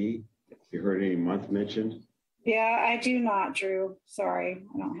might be? Have you heard any month mentioned? Yeah, I do not, Drew. Sorry,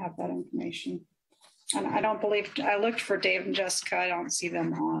 I don't have that information. And I don't believe, I looked for Dave and Jessica. I don't see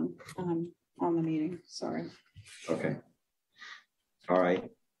them on the meeting. Sorry. Okay. All right.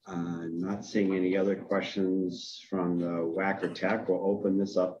 Not seeing any other questions from the WAC or TAC. We'll open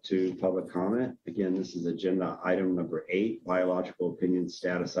this up to public comment. Again, this is agenda item number 8, biological opinion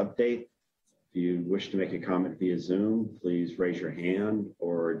status update. If you wish to make a comment via Zoom, please raise your hand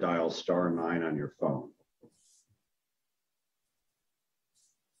or dial *9 on your phone.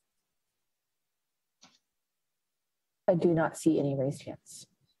 I do not see any raised hands.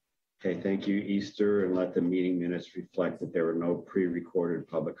 Okay, thank you, Easter, and let the meeting minutes reflect that there were no pre-recorded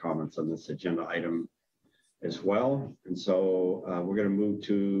public comments on this agenda item as well. And so we're going to move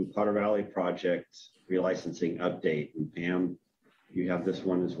to Potter Valley Project relicensing update. And Pam, you have this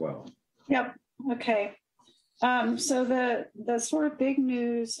one as well. Yep. Okay. So the sort of big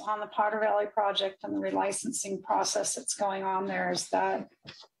news on the Potter Valley project and the relicensing process that's going on there is that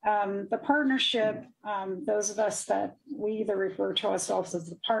the partnership, those of us that we either refer to ourselves as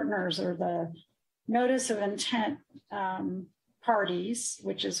the partners or the notice of intent parties,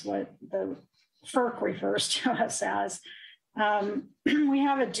 which is what the FERC refers to us as, we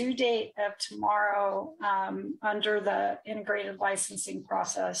have a due date of tomorrow under the integrated licensing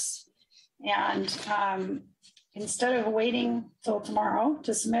process. And instead of waiting till tomorrow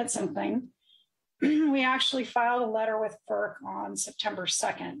to submit something, we actually filed a letter with FERC on September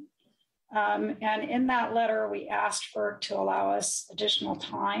 2nd. And in that letter, we asked FERC to allow us additional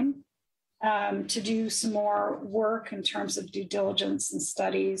time to do some more work in terms of due diligence and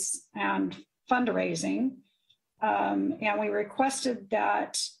studies and fundraising. And we requested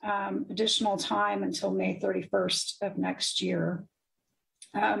that additional time until May 31st of next year,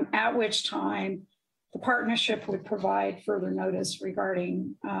 at which time the partnership would provide further notice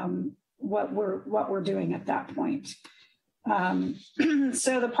regarding what we're doing at that point.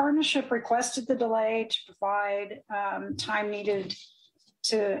 So the partnership requested the delay to provide time needed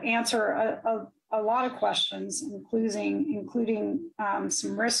to answer a lot of questions, including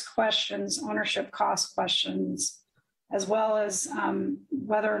some risk questions, ownership cost questions, as well as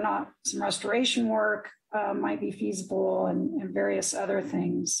whether or not some restoration work might be feasible and various other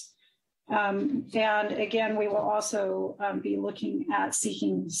things. And again, we will also be looking at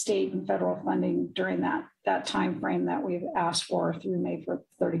seeking state and federal funding during that time frame that we've asked for through May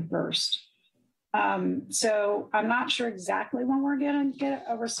 31st. So I'm not sure exactly when we're going to get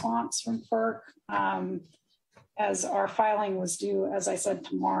a response from FERC, as our filing was due, as I said,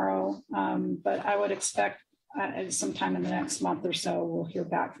 tomorrow. But I would expect sometime in the next month or so, we'll hear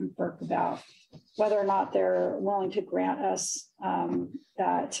back from FERC about whether or not they're willing to grant us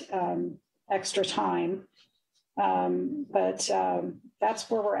that extra time. But that's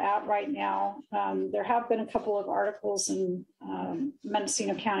where we're at right now. There have been a couple of articles in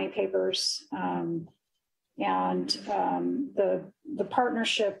Mendocino County papers, and the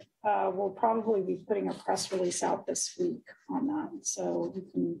partnership will probably be putting a press release out this week on that. So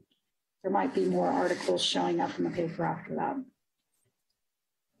there might be more articles showing up in the paper after that.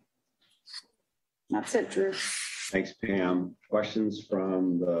 That's it, Drew. Thanks, Pam. Questions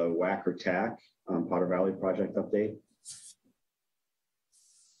from the WAC or TAC on Potter Valley project update?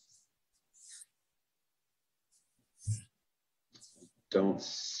 Don't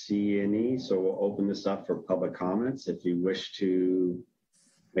see any, so we'll open this up for public comments. If you wish to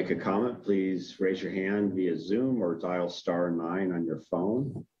make a comment, please raise your hand via Zoom or dial *9 on your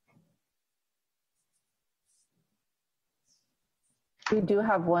phone. We do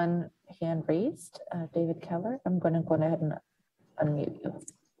have one hand raised, David Keller. I'm going to go ahead and unmute you.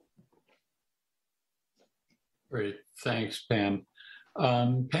 Great, thanks, Pam.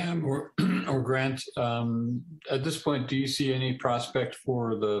 Pam or Grant, at this point, do you see any prospect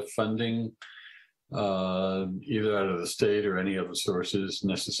for the funding, either out of the state or any other sources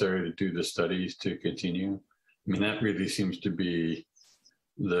necessary to do the studies to continue? I mean, that really seems to be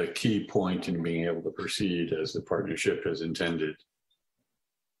the key point in being able to proceed as the partnership has intended.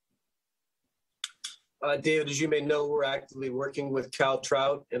 David, as you may know, we're actively working with Cal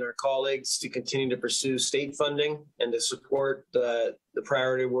Trout and our colleagues to continue to pursue state funding and to support the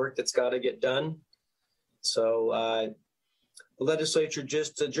priority work that's got to get done. So the legislature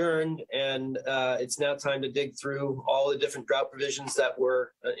just adjourned, and it's now time to dig through all the different drought provisions that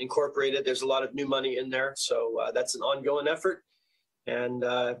were incorporated. There's a lot of new money in there, so that's an ongoing effort. And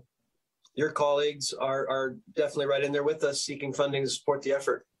your colleagues are definitely right in there with us, seeking funding to support the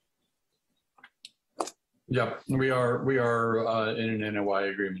effort. Yeah, we are in an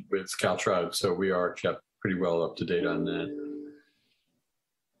NOI agreement with Cal Trout, so we are kept pretty well up to date on that.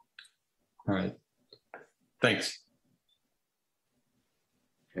 All right, thanks.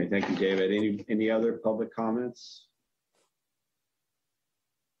 Okay, thank you, David. Any other public comments?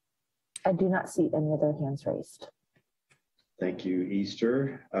 I do not see any other hands raised. Thank you,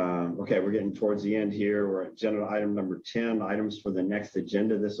 Easter. Okay, we're getting towards the end here. We're at agenda item number 10, items for the next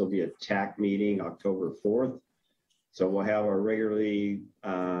agenda. This will be a TAC meeting, October 4th. So we'll have our regularly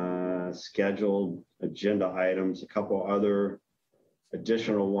scheduled agenda items, a couple other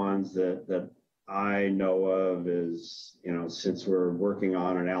additional ones that I know of is, since we're working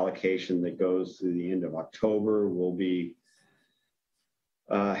on an allocation that goes through the end of October, we'll be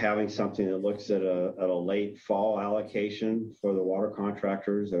having something that looks at a late fall allocation for the water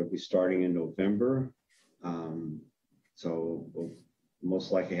contractors that will be starting in November. So we'll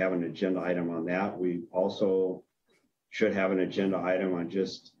most likely have an agenda item on that. We also should have an agenda item on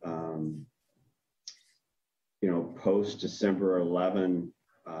just, post December 11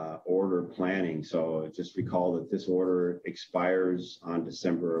 order planning. So just recall that this order expires on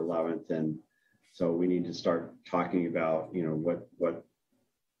December 11th. And so we need to start talking about,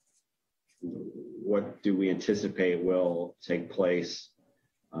 what do we anticipate will take place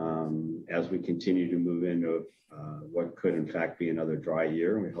as we continue to move into what could in fact be another dry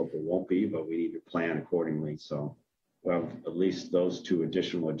year. We hope it won't be, but we need to plan accordingly. So we'll have at least those two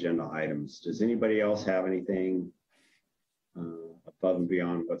additional agenda items. Does anybody else have anything above and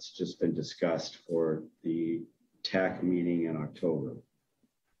beyond what's just been discussed for the TAC meeting in October?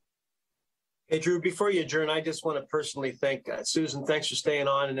 Hey, Drew, before you adjourn, I just want to personally thank Susan. Thanks for staying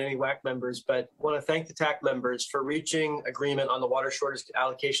on, and any WAC members, but want to thank the TAC members for reaching agreement on the water shortage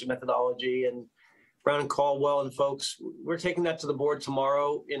allocation methodology. And Brown and Caldwell and folks, we're taking that to the board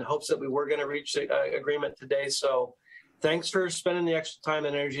tomorrow in hopes that we were going to reach agreement today. So thanks for spending the extra time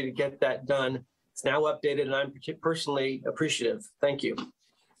and energy to get that done. It's now updated, and I'm personally appreciative. Thank you.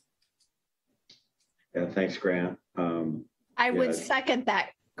 Yeah, thanks, Grant. I would second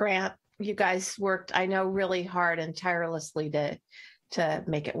that, Grant. You guys worked, I know, really hard and tirelessly to to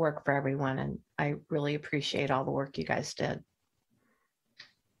make it work for everyone. And I really appreciate all the work you guys did.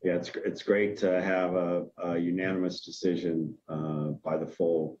 Yeah, it's great to have a unanimous decision by the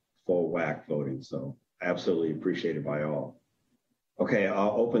full WAC voting. So absolutely appreciated by all. Okay,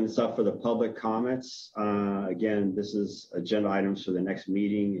 I'll open this up for the public comments. Again, this is agenda items for the next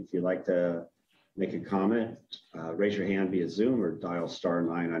meeting. If you'd like to make a comment, raise your hand via Zoom or dial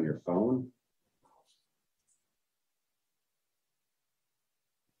 *9 on your phone.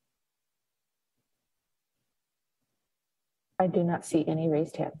 I do not see any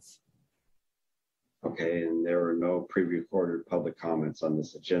raised hands. Okay, and there are no pre-recorded public comments on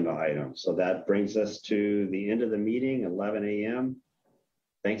this agenda item. So that brings us to the end of the meeting, 11 a.m.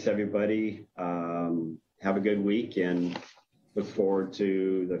 Thanks, everybody. Have a good week and look forward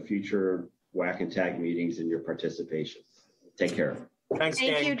to the future WAC and TAG meetings and your participation. Take care. Thanks,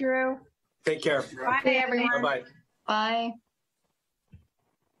 gang. Thank you, Drew. Take care. Bye, everyone. Bye-bye. Bye.